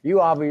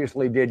 you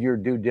obviously did your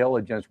due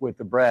diligence with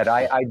the bread.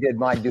 I did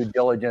my due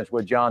diligence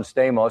with John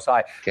Stamos.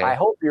 I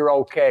hope you're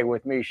okay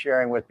with me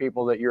sharing with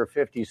people that you're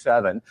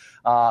 57.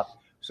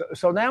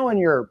 So now in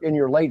your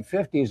late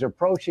 50s,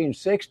 approaching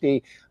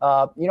 60,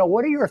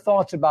 what are your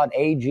thoughts about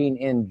aging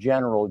in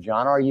general,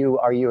 John? Are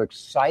you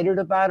excited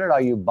about it?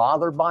 Are you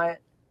bothered by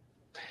it?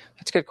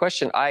 That's a good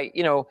question.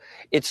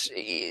 It's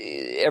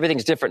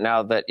everything's different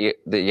now that you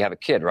have a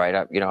kid, right?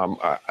 I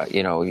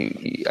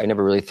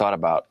never really thought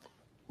about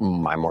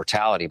my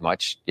mortality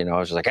much. I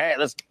was just like, hey,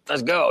 let's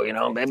go,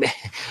 baby.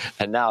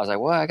 And now I was like,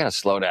 well, I got to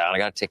slow down. I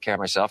got to take care of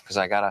myself because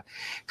I got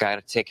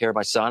to take care of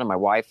my son and my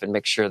wife and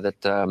make sure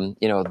that,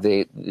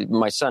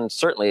 my son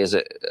certainly is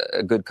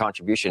a good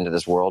contribution to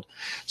this world.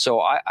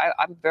 So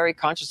I'm very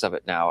conscious of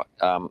it now.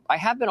 I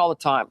have been all the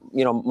time,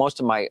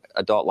 most of my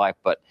adult life,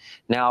 but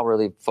now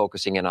really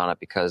focusing in on it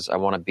because I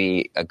want to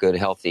be a good,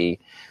 healthy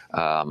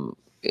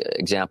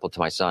example to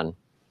my son.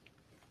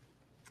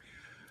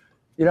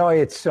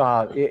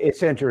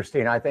 It's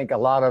interesting. I think a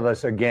lot of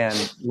us, again,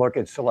 look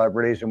at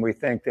celebrities and we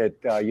think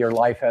that your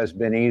life has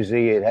been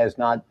easy. It has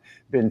not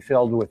been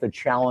filled with the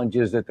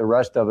challenges that the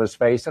rest of us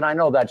face. And I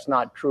know that's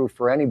not true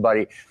for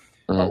anybody.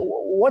 Mm-hmm.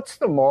 What's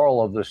the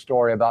moral of the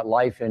story about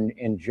life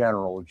in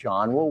general,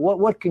 John?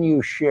 What can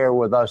you share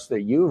with us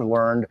that you've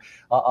learned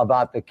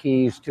about the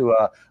keys to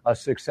a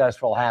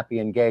successful, happy,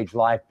 engaged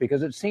life?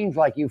 Because it seems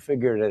like you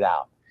figured it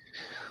out.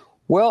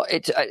 Well,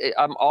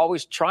 I'm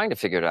always trying to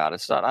figure it out.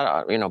 It's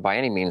not, by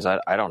any means,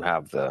 I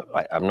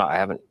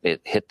haven't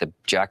hit the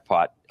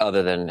jackpot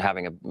other than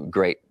having a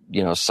great,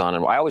 son.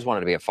 And I always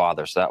wanted to be a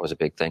father, so that was a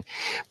big thing.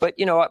 But,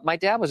 my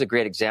dad was a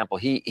great example.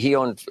 He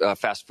owned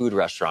fast food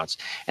restaurants,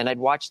 and I'd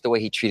watched the way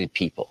he treated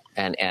people.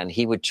 And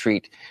he would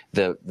treat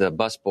the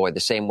busboy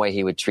the same way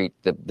he would treat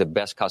the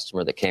best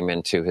customer that came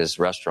into his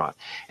restaurant.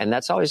 And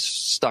that's always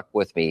stuck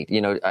with me,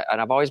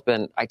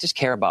 and I just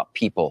care about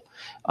people.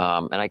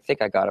 And I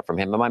think I got it from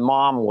him. And my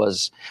mom,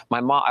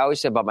 I always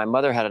say about my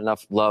mother had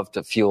enough love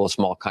to fuel a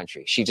small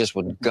country. She just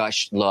would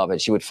gush love, and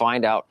she would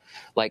find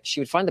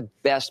the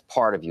best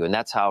part of you. And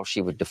that's how she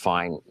would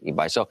define you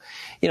by. So,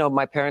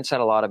 my parents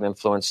had a lot of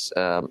influence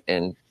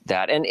in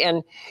that.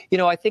 And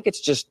I think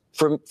it's just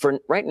for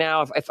right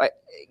now, if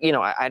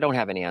I don't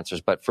have any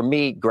answers, but for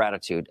me,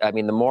 gratitude. I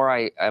mean, the more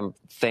I am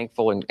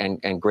thankful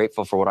and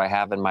grateful for what I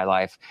have in my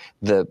life,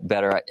 the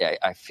better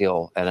I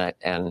feel.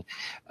 And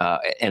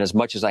as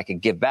much as I can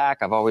give back,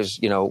 I've always,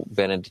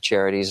 been into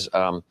charities.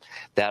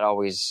 That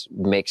always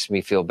makes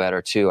me feel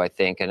better too, I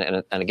think.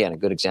 And again, a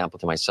good example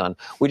to my son.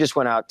 We just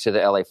went out to the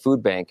LA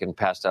Food Bank and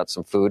passed out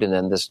some food. And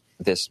then this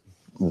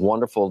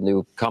wonderful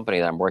new company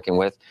that I'm working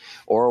with,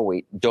 Earle,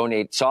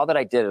 saw that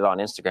I did it on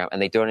Instagram,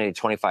 and they donated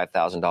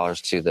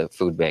 $25,000 to the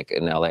food bank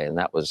in LA. And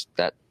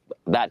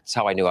that's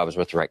how I knew I was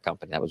with the right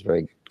company. That was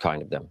very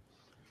kind of them.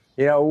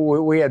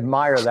 We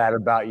admire that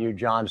about you,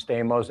 John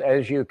Stamos.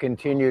 As you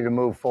continue to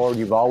move forward,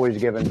 you've always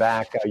given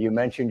back. You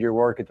mentioned your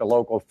work at the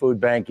local food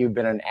bank. You've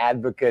been an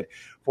advocate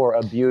for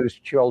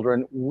abused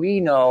children. We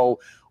know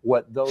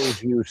what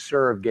those you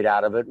serve get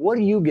out of it. What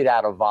do you get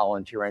out of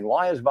volunteering?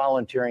 Why is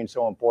volunteering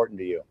so important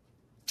to you?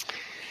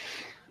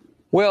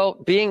 Well,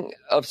 being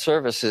of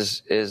service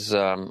has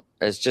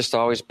just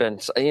always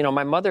been,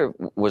 my mother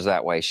was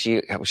that way.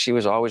 She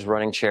was always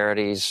running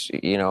charities,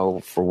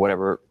 for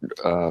whatever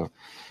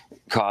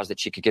cause that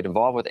she could get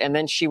involved with. And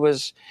then she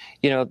was,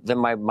 then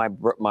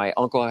my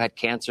uncle had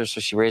cancer, so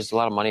she raised a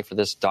lot of money for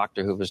this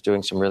doctor who was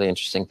doing some really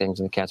interesting things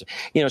in the cancer.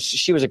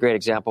 She was a great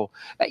example.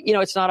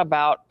 It's not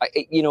about,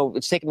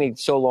 it's taken me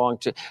so long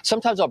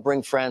sometimes I'll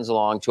bring friends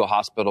along to a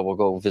hospital. We'll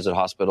go visit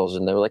hospitals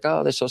and they're like,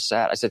 oh, they're so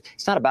sad. I said,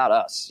 it's not about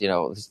us,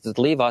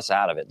 leave us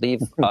out of it.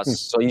 Leave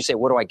us. So you say,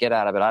 what do I get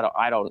out of it?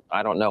 I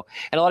don't know.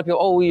 And a lot of people,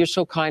 oh, you're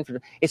so kind.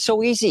 It's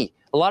so easy.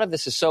 A lot of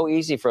this is so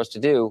easy for us to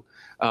do.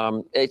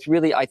 It's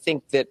really, I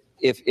think that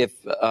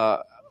I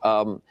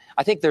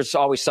think there's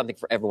always something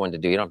for everyone to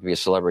do. You don't have to be a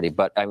celebrity,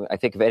 but I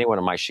think if anyone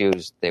in my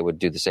shoes, they would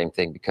do the same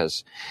thing,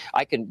 because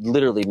I can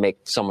literally make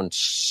someone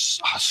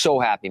so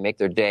happy, make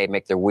their day,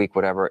 make their week,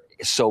 whatever,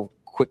 so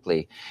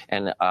quickly.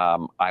 And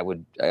I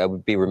would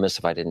be remiss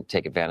if I didn't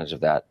take advantage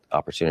of that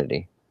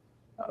opportunity.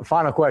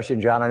 Final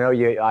question, John.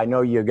 I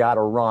know you got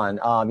to run.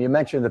 You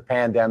mentioned the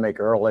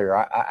pandemic earlier.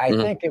 I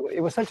think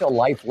it was such a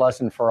life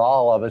lesson for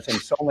all of us in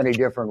so many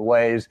different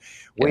ways.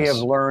 We have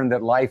learned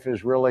that life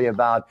is really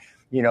about,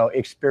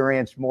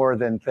 experience more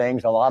than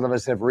things. A lot of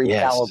us have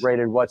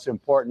recalibrated what's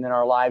important in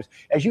our lives.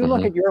 As you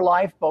look at your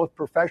life, both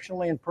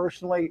professionally and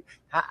personally,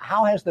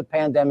 how has the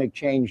pandemic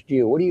changed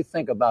you? What do you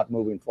think about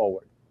moving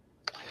forward?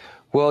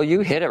 Well, you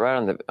hit it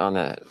right on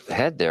the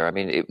head there. I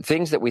mean,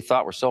 things that we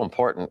thought were so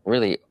important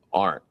really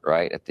aren't,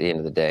 right? At the end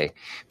of the day,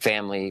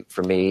 family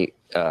for me,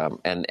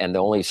 and the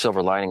only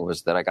silver lining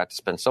was that I got to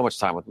spend so much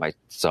time with my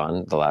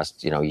son the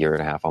last, year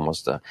and a half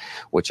almost,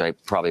 which I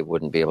probably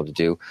wouldn't be able to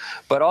do.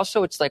 But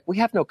also it's like we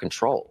have no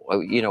control.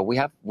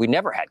 We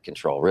never had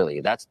control,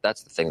 really. That's the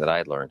thing that I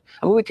had learned.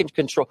 I mean,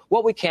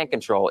 what we can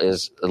control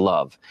is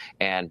love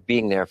and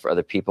being there for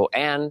other people,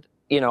 and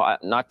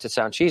not to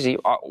sound cheesy,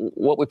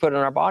 what we put in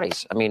our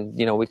bodies. I mean,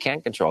 we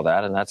can't control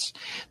that, and that's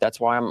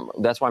why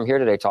I'm here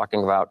today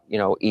talking about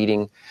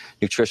eating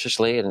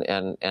nutritiously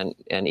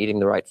and eating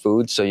the right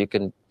food so you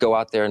can go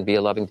out there and be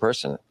a loving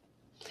person.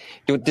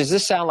 Does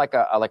this sound like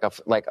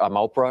I'm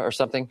Oprah or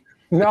something?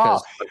 No,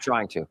 because I'm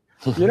trying to.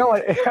 You know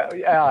what?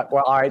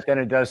 Well, all right, then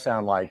it does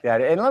sound like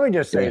that. And let me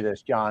just say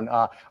this, John.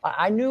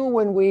 I knew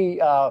when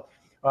we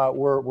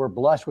we're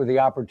blessed with the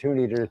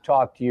opportunity to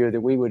talk to you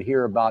that we would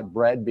hear about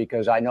bread,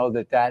 because I know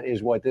that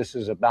is what this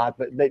is about.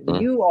 But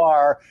you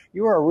are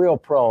a real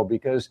pro,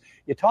 because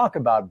you talk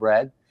about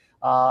bread,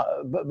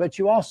 but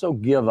you also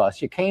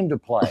you came to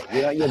play.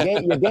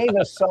 You gave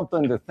us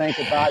something to think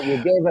about.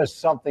 You gave us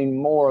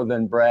something more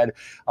than bread.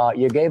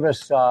 You gave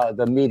us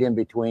the meat in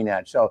between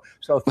that. So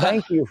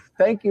thank you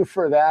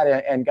for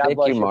that, and God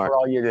bless you for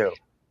all you do.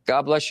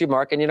 God bless you,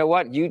 Mark. And you know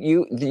what?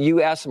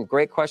 You asked some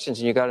great questions,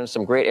 and you got into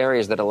some great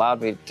areas that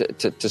allowed me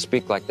to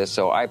speak like this.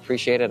 So I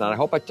appreciate it, and I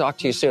hope I talk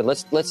to you soon.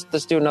 Let's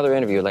do another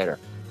interview later.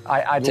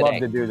 I'd love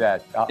to do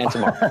that. And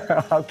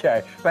tomorrow.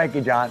 Okay. Thank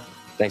you, John.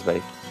 Thanks,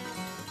 buddy.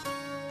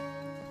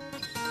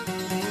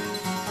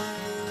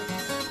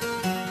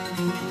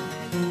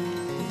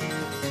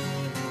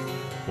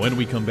 When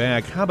we come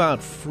back, how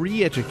about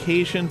free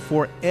education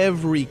for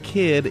every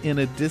kid in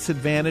a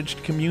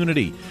disadvantaged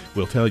community?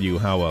 We'll tell you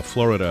how a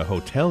Florida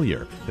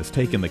hotelier has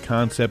taken the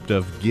concept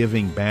of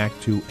giving back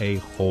to a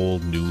whole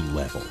new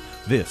level.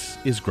 This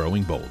is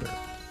Growing Bolder.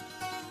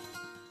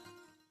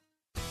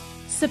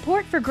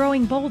 Support for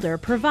Growing Bolder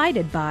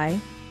provided by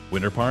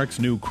Winter Park's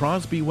new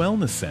Crosby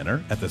Wellness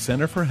Center at the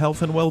Center for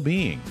Health and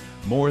Well-Being.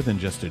 More than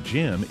just a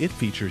gym, it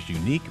features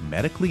unique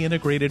medically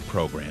integrated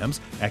programs,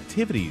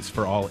 activities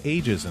for all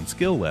ages and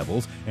skill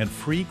levels, and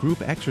free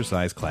group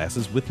exercise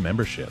classes with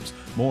memberships.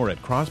 More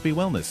at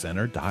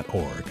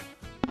crosbywellnesscenter.org.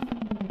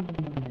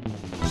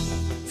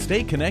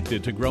 Stay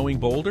connected to Growing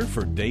Bolder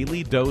for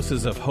daily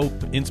doses of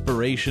hope,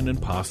 inspiration, and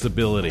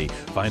possibility.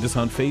 Find us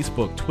on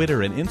Facebook,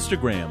 Twitter, and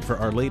Instagram for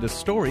our latest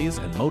stories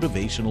and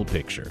motivational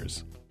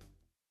pictures.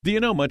 Do you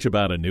know much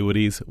about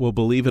annuities? Well,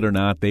 believe it or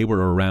not, they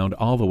were around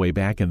all the way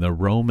back in the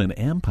Roman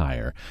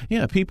Empire.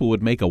 Yeah, people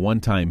would make a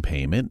one-time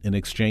payment in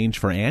exchange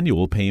for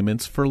annual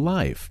payments for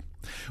life.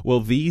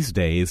 Well, these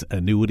days,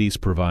 annuities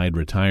provide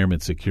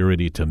retirement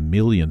security to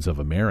millions of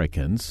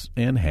Americans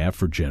and have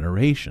for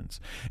generations.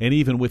 And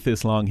even with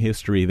this long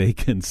history, they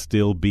can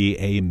still be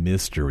a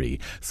mystery.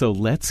 So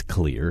let's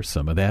clear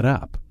some of that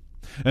up.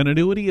 An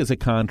annuity is a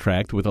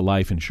contract with a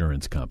life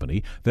insurance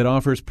company that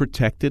offers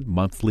protected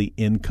monthly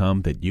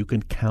income that you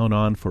can count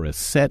on for a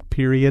set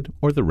period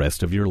or the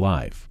rest of your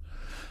life.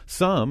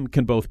 Some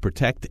can both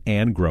protect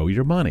and grow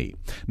your money.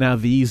 Now,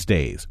 these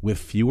days, with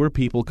fewer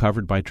people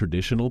covered by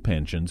traditional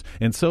pensions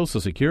and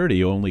Social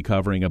Security only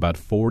covering about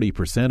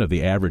 40% of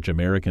the average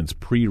American's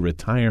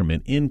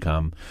pre-retirement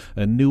income,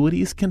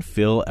 annuities can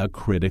fill a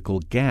critical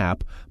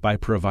gap by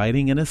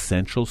providing an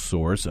essential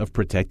source of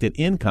protected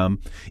income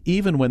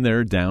even when there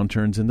are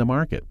downturns in the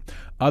market.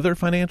 Other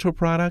financial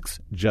products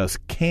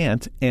just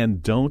can't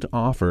and don't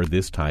offer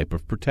this type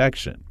of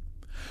protection.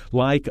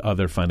 Like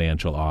other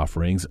financial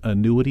offerings,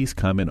 annuities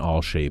come in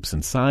all shapes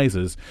and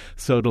sizes,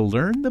 so to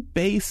learn the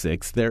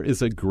basics, there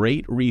is a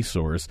great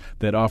resource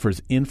that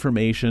offers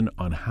information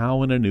on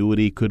how an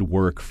annuity could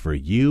work for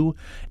you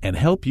and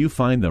help you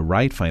find the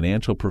right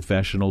financial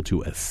professional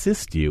to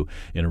assist you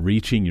in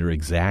reaching your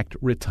exact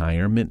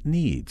retirement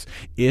needs.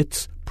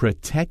 It's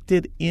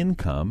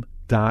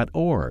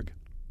protectedincome.org.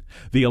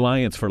 The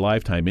Alliance for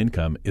Lifetime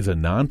Income is a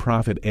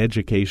nonprofit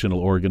educational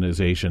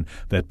organization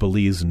that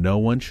believes no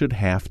one should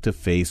have to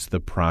face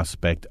the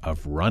prospect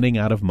of running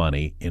out of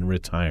money in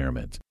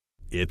retirement.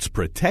 It's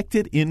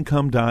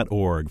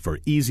protectedincome.org for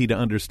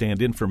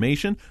easy-to-understand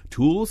information,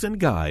 tools and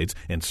guides,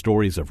 and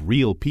stories of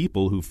real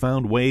people who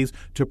found ways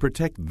to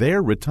protect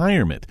their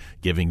retirement,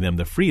 giving them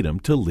the freedom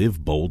to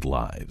live bold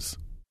lives.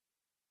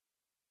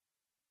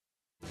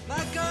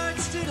 My guard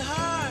stood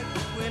hard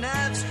when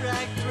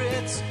abstract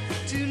threats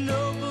too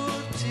noble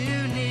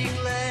to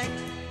neglect.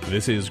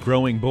 This is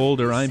Growing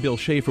Bolder. I'm Bill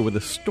Schaefer with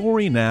a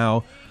story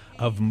now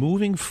of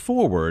moving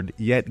forward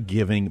yet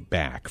giving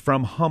back.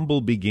 From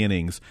humble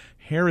beginnings,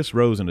 Harris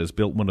Rosen has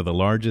built one of the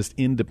largest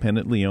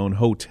independently owned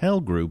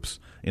hotel groups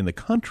in the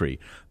country.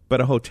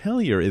 But a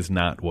hotelier is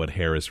not what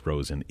Harris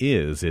Rosen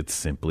is. It's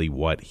simply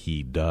what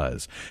he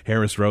does.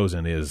 Harris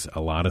Rosen is a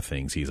lot of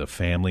things. He's a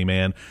family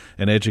man,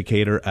 an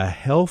educator, a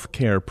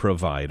healthcare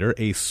provider,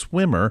 a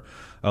swimmer,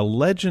 a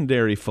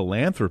legendary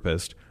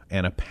philanthropist,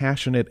 and a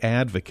passionate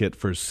advocate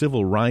for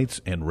civil rights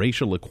and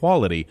racial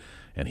equality.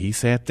 And he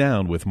sat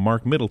down with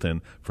Mark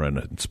Middleton for an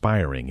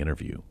inspiring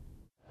interview.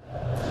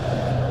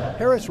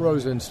 Harris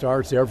Rosen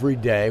starts every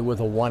day with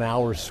a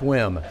 1-hour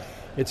swim.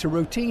 It's a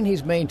routine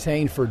he's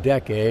maintained for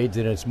decades,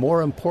 and it's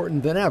more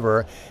important than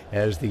ever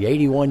as the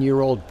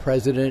 81-year-old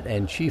president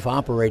and chief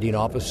operating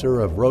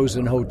officer of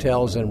Rosen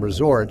Hotels and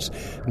Resorts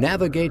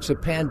navigates a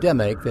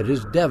pandemic that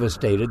has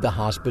devastated the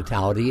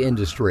hospitality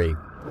industry.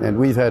 And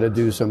we've had to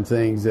do some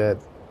things that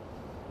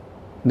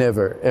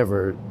never,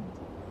 ever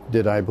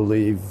did I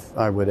believe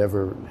I would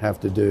ever have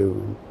to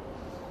do.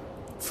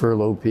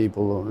 Furlough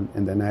people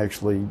and then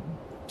actually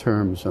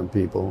term some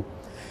people.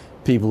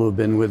 People who've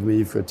been with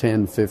me for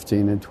 10,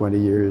 15, and 20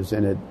 years,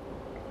 and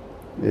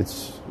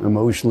it's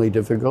emotionally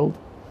difficult,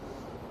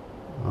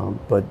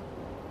 but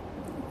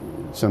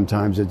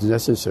sometimes it's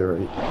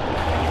necessary.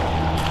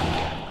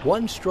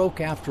 One stroke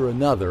after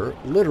another,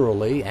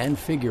 literally and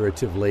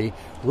figuratively,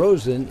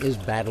 Rosen is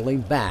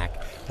battling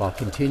back while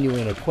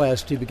continuing a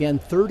quest he began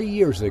 30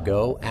 years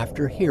ago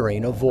after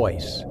hearing a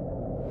voice.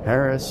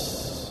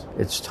 Harris,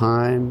 it's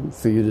time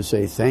for you to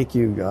say thank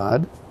you,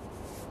 God,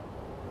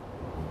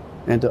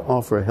 and to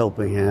offer a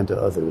helping hand to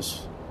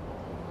others.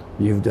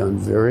 You've done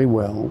very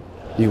well.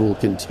 You will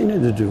continue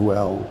to do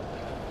well.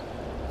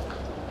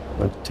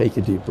 But take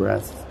a deep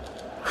breath.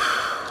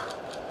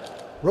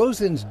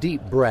 Rosen's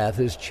deep breath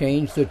has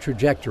changed the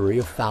trajectory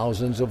of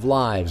thousands of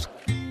lives.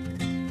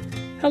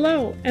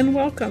 Hello, and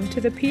welcome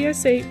to the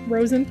PS8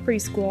 Rosen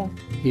Preschool.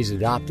 He's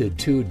adopted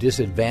 2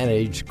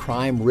 disadvantaged,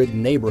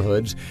 crime-ridden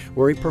neighborhoods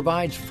where he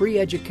provides free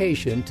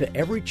education to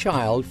every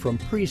child from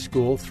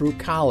preschool through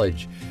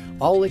college.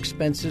 All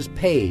expenses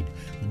paid,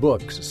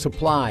 books,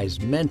 supplies,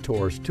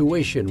 mentors,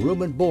 tuition,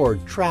 room and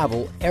board,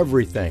 travel,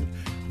 everything.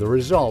 The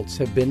results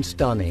have been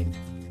stunning.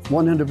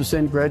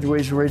 100%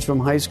 graduation rates from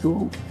high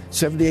school,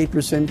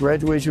 78%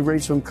 graduation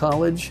rates from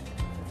college,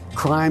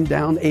 crime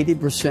down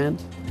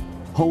 80%,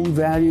 home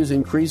values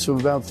increased from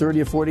about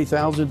 30 or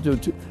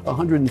 40,000 to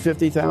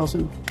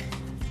 150,000.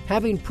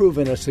 Having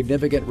proven a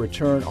significant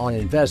return on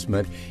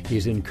investment,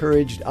 he's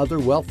encouraged other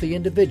wealthy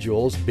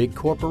individuals, big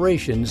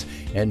corporations,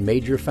 and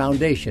major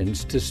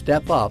foundations to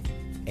step up,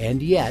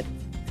 and yet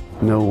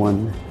no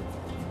one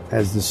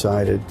has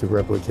decided to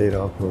replicate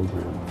our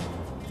program.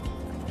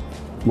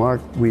 Mark,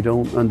 we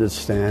don't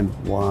understand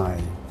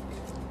why.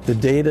 The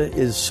data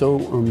is so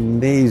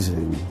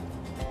amazing.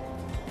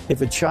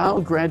 If a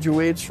child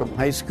graduates from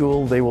high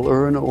school, they will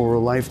earn over a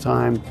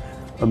lifetime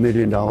 $1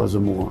 million or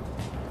more.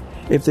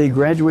 If they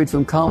graduate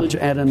from college,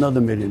 add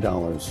another $1 million.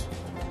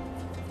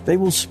 They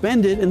will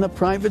spend it in the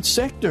private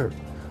sector.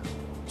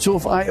 So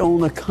if I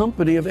own a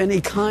company of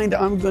any kind,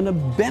 I'm going to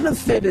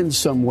benefit in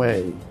some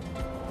way.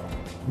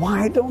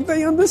 Why don't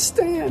they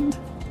understand?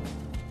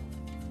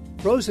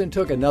 Rosen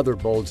took another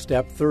bold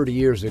step 30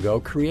 years ago,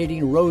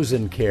 creating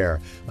Rosen Care,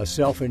 a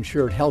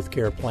self-insured health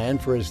care plan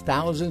for his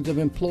thousands of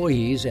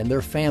employees and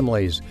their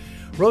families.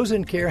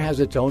 Rosen Care has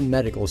its own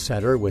medical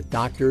center with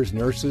doctors,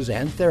 nurses,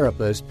 and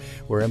therapists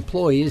where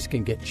employees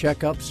can get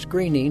checkups,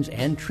 screenings,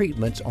 and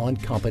treatments on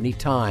company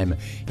time,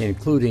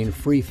 including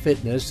free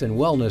fitness and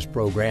wellness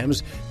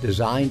programs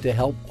designed to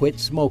help quit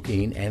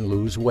smoking and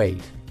lose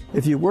weight.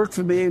 If you work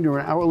for me and you're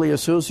an hourly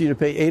associate, you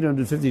pay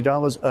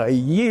 $850 a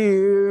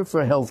year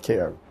for health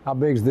care. How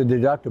big's the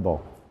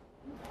deductible?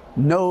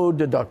 No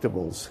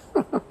deductibles.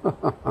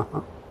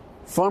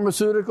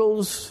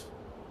 Pharmaceuticals,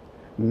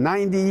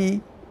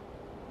 90%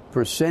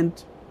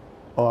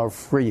 are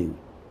free.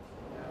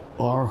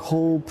 Our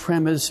whole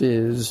premise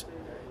is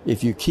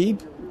if you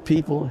keep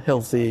people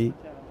healthy,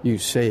 you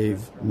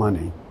save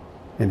money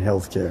in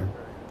healthcare.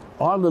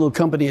 Our little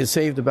company has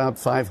saved about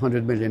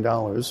 $500 million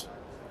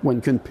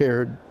when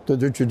compared to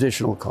the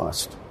traditional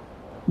cost.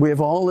 We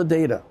have all the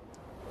data.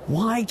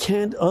 Why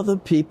can't other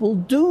people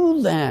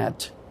do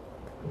that?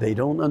 They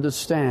don't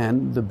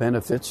understand the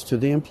benefits to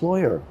the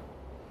employer.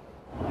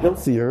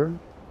 Healthier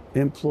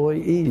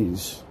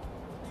employees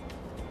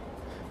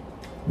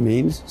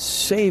means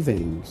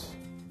savings.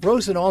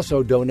 Rosen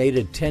also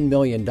donated $10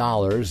 million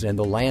and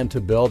the land to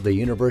build the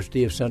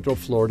University of Central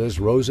Florida's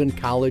Rosen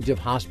College of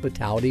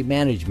Hospitality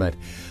Management,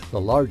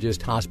 the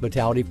largest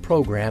hospitality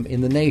program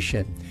in the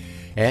nation.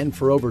 And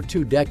for over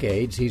 2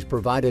 decades, he's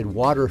provided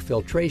water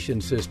filtration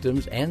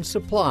systems and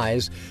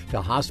supplies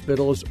to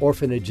hospitals,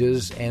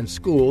 orphanages, and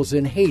schools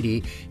in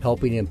Haiti,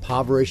 helping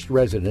impoverished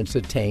residents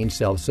attain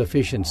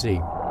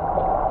self-sufficiency.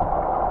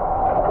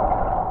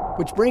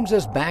 Which brings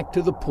us back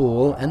to the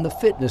pool and the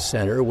fitness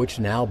center, which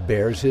now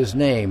bears his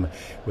name.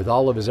 With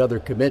all of his other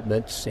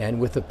commitments and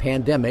with the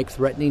pandemic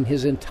threatening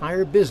his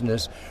entire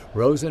business,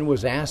 Rosen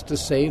was asked to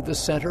save the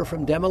center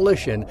from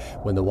demolition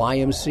when the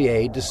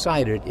YMCA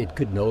decided it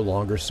could no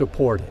longer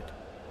support it.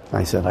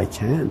 I said, I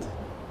can't.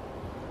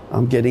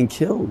 I'm getting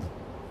killed.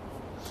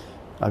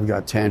 I've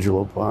got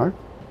Tangelo Park.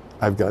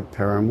 I've got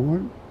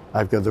Paramore.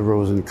 I've got the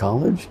Rosen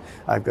College.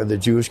 I've got the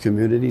Jewish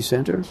Community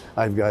Center.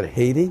 I've got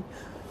Haiti.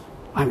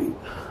 I mean,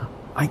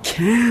 I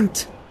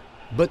can't.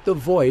 But the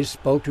voice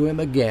spoke to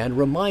him again,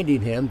 reminding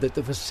him that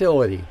the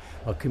facility,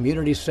 a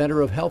community center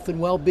of health and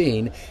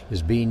well-being,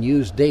 is being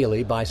used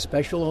daily by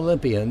Special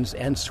Olympians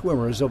and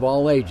swimmers of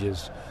all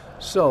ages.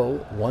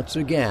 So, once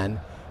again,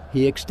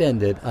 he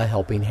extended a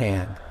helping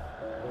hand.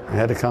 I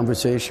had a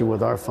conversation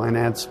with our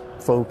finance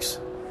folks,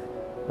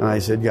 And I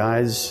said,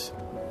 guys,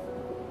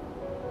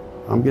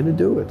 I'm going to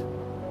do it.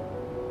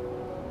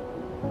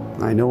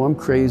 I know I'm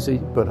crazy,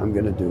 but I'm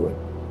going to do it.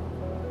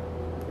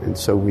 And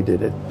so we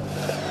did it.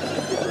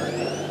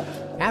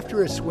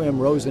 After a swim,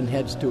 Rosen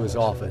heads to his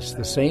office,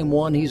 the same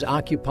one he's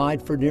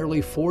occupied for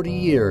nearly 40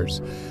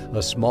 years.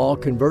 A small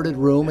converted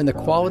room in the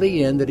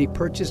Quality Inn that he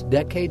purchased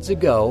decades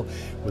ago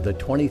with a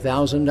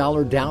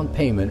 $20,000 down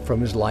payment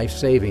from his life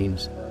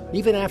savings.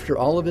 Even after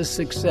all of his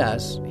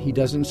success, he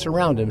doesn't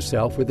surround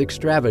himself with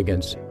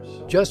extravagance.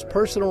 Just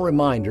personal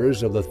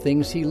reminders of the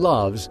things he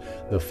loves,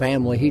 the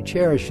family he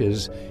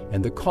cherishes,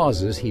 and the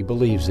causes he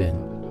believes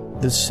in.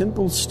 The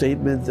simple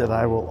statement that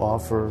I will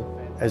offer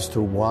as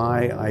to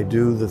why I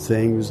do the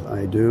things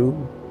I do,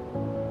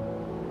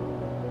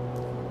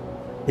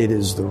 it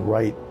is the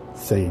right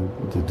thing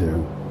to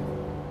do.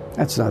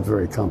 That's not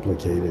very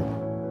complicated.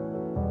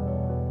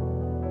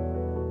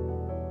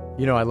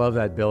 You know, I love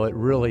that, Bill. It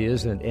really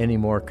isn't any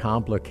more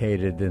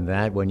complicated than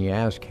that. When you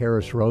ask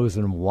Harris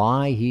Rosen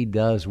why he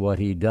does what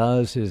he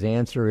does, his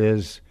answer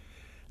is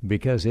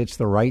because it's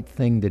the right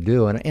thing to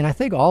do. And I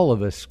think all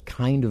of us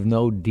kind of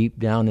know deep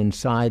down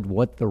inside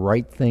what the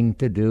right thing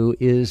to do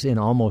is in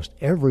almost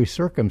every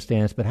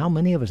circumstance, but how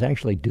many of us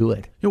actually do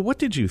it? You know, what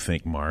did you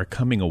think, Mark,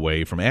 coming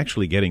away from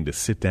actually getting to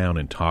sit down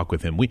and talk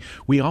with him?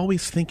 We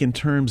always think in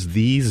terms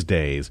these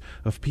days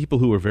of people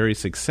who are very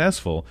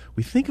successful.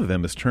 We think of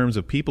them as terms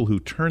of people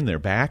who turn their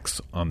backs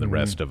on the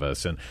rest of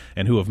us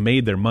and who have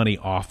made their money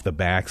off the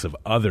backs of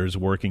others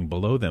working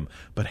below them.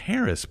 But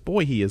Harris,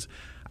 boy, he is...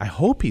 I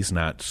hope he's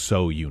not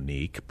so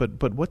unique,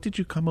 but what did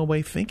you come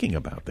away thinking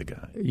about the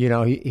guy? You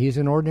know, he's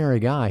an ordinary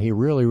guy. He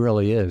really,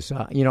 really is.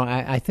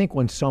 I think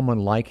when someone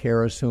like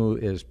Harris, who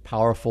is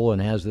powerful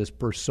and has this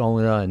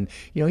persona, and,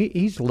 you know,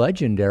 he's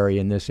legendary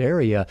in this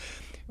area,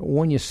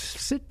 when you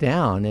sit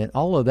down and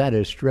all of that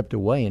is stripped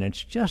away and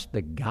it's just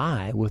the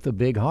guy with a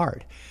big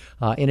heart.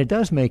 And it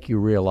does make you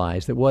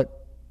realize that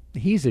what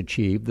he's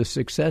achieved, the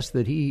success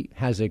that he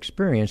has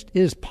experienced,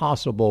 is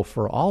possible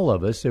for all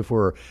of us if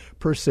we're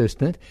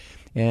persistent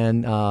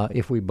and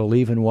if we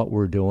believe in what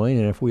we're doing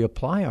and if we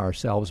apply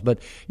ourselves.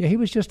 But you know, he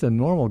was just a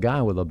normal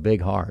guy with a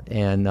big heart,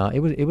 and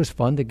it was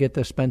fun to get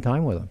to spend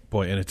time with him.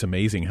 Boy, and it's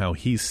amazing how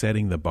he's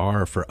setting the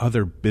bar for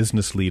other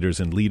business leaders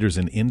and leaders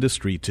in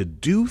industry to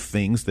do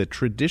things that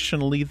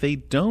traditionally they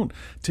don't,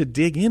 to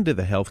dig into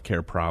the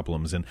healthcare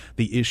problems and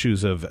the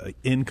issues of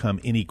income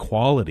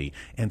inequality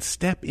and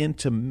step in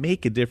to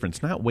make a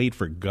difference, not wait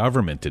for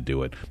government to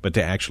do it, but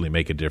to actually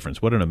make a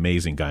difference. What an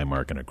amazing guy,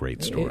 Mark, and a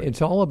great story.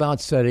 It's all about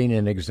setting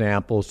an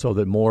example so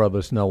that more of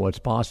us know what's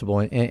possible.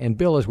 And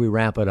Bill, as we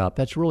wrap it up,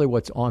 that's really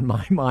what's on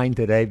my mind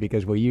today,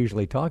 because we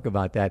usually talk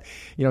about that.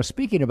 You know,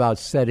 speaking about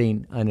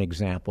setting an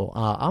example,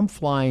 I'm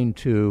flying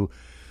to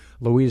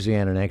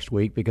Louisiana next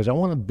week because I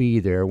want to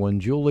be there when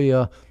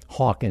Julia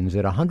Hawkins,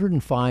 at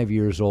 105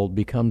 years old,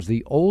 becomes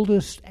the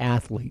oldest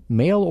athlete,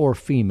 male or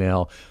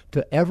female,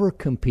 to ever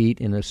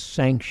compete in a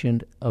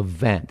sanctioned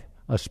event.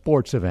 A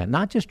sports event,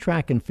 not just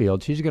track and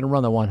field. She's going to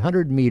run the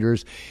 100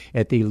 meters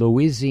at the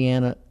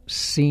Louisiana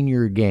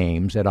Senior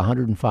Games at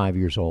 105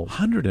 years old.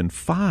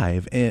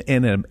 105?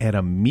 And at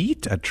a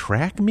meet, a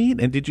track meet?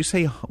 And did you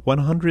say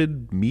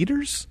 100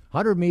 meters?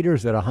 100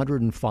 meters at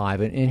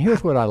 105. And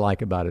here's what I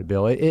like about it,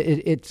 Bill.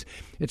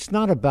 It's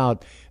not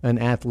about an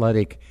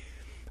athletic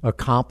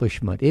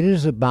accomplishment. It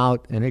is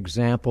about an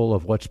example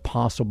of what's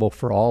possible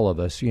for all of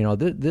us. You know,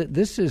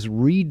 this is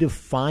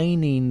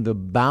redefining the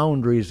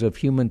boundaries of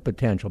human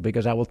potential,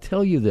 because I will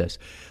tell you this,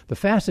 the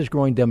fastest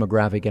growing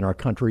demographic in our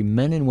country,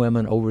 men and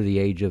women over the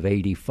age of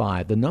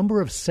 85. The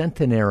number of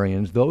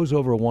centenarians, those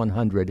over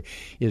 100,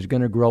 is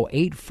going to grow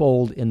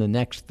eightfold in the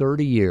next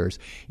 30 years.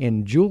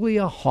 And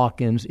Julia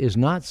Hawkins is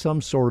not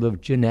some sort of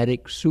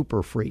genetic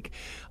super freak.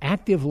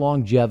 Active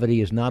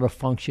longevity is not a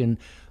function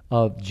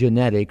of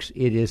genetics.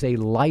 It is a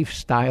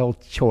lifestyle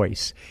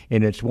choice,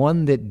 and it's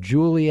one that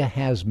Julia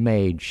has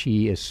made.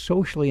 She is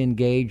socially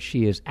engaged,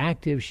 she is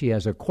active, she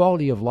has a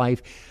quality of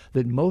life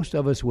that most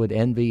of us would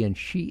envy, and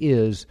she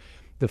is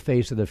the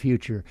face of the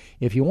future.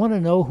 If you want to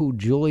know who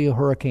Julia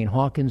Hurricane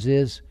Hawkins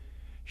is,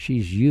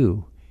 she's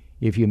you,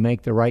 if you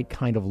make the right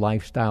kind of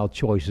lifestyle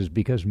choices,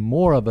 because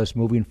more of us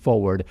moving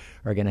forward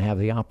are going to have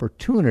the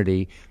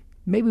opportunity.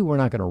 Maybe we're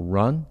not going to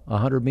run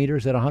 100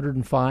 meters at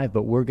 105,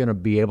 but we're going to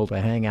be able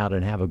to hang out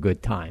and have a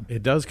good time.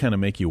 It does kind of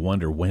make you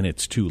wonder when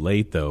it's too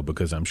late, though,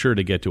 because I'm sure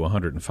to get to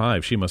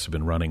 105, she must have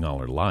been running all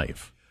her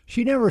life.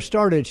 She never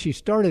started. She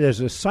started as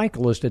a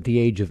cyclist at the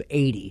age of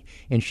 80,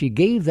 and she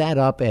gave that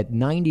up at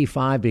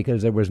 95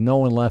 because there was no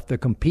one left to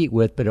compete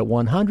with. But at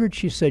 100,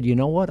 she said, you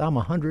know what, I'm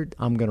 100,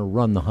 I'm going to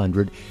run the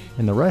 100,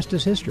 and the rest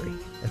is history.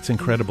 That's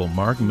incredible.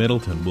 Mark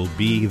Middleton will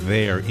be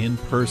there in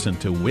person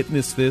to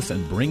witness this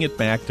and bring it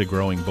back to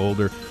Growing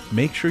Bolder.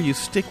 Make sure you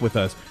stick with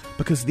us,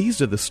 because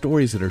these are the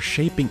stories that are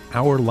shaping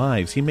our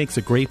lives. He makes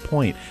a great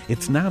point.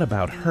 It's not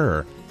about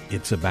her,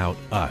 it's about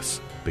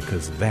us,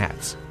 because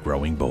that's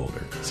Growing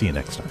Bolder. See you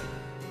next time.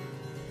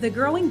 The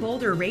Growing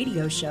Boulder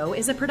radio show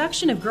is a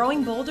production of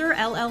Growing Boulder,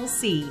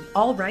 LLC,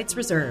 all rights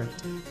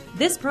reserved.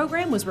 This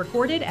program was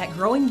recorded at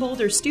Growing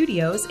Boulder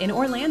Studios in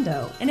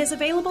Orlando and is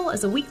available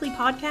as a weekly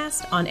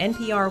podcast on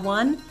NPR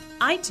One,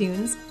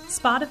 iTunes,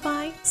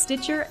 Spotify,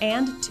 Stitcher,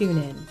 and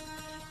TuneIn.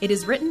 It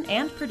is written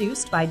and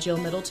produced by Jill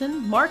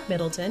Middleton, Mark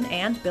Middleton,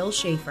 and Bill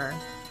Schaefer.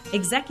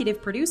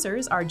 Executive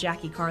producers are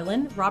Jackie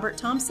Carlin, Robert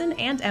Thompson,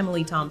 and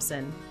Emily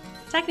Thompson.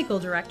 Technical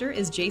director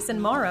is Jason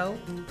Morrow.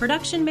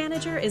 Production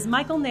manager is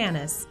Michael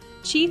Nannis.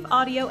 Chief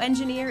audio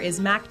engineer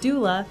is Mac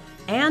Dula.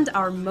 And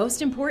our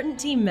most important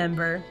team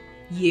member,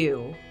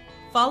 you.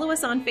 Follow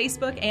us on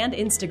Facebook and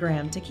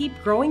Instagram to keep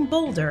growing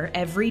bolder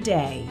every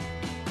day.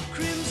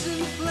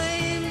 Crimson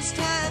flames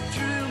tied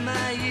through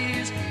my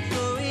ears,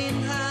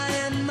 flowing high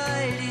and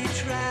mighty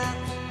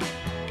traps.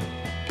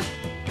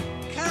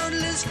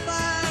 Countless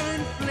fire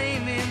and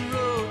flaming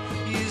road,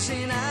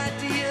 using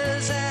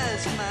ideas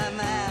as my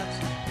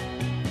maps.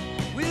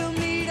 We'll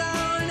meet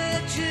on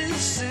edges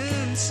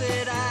soon,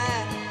 said I.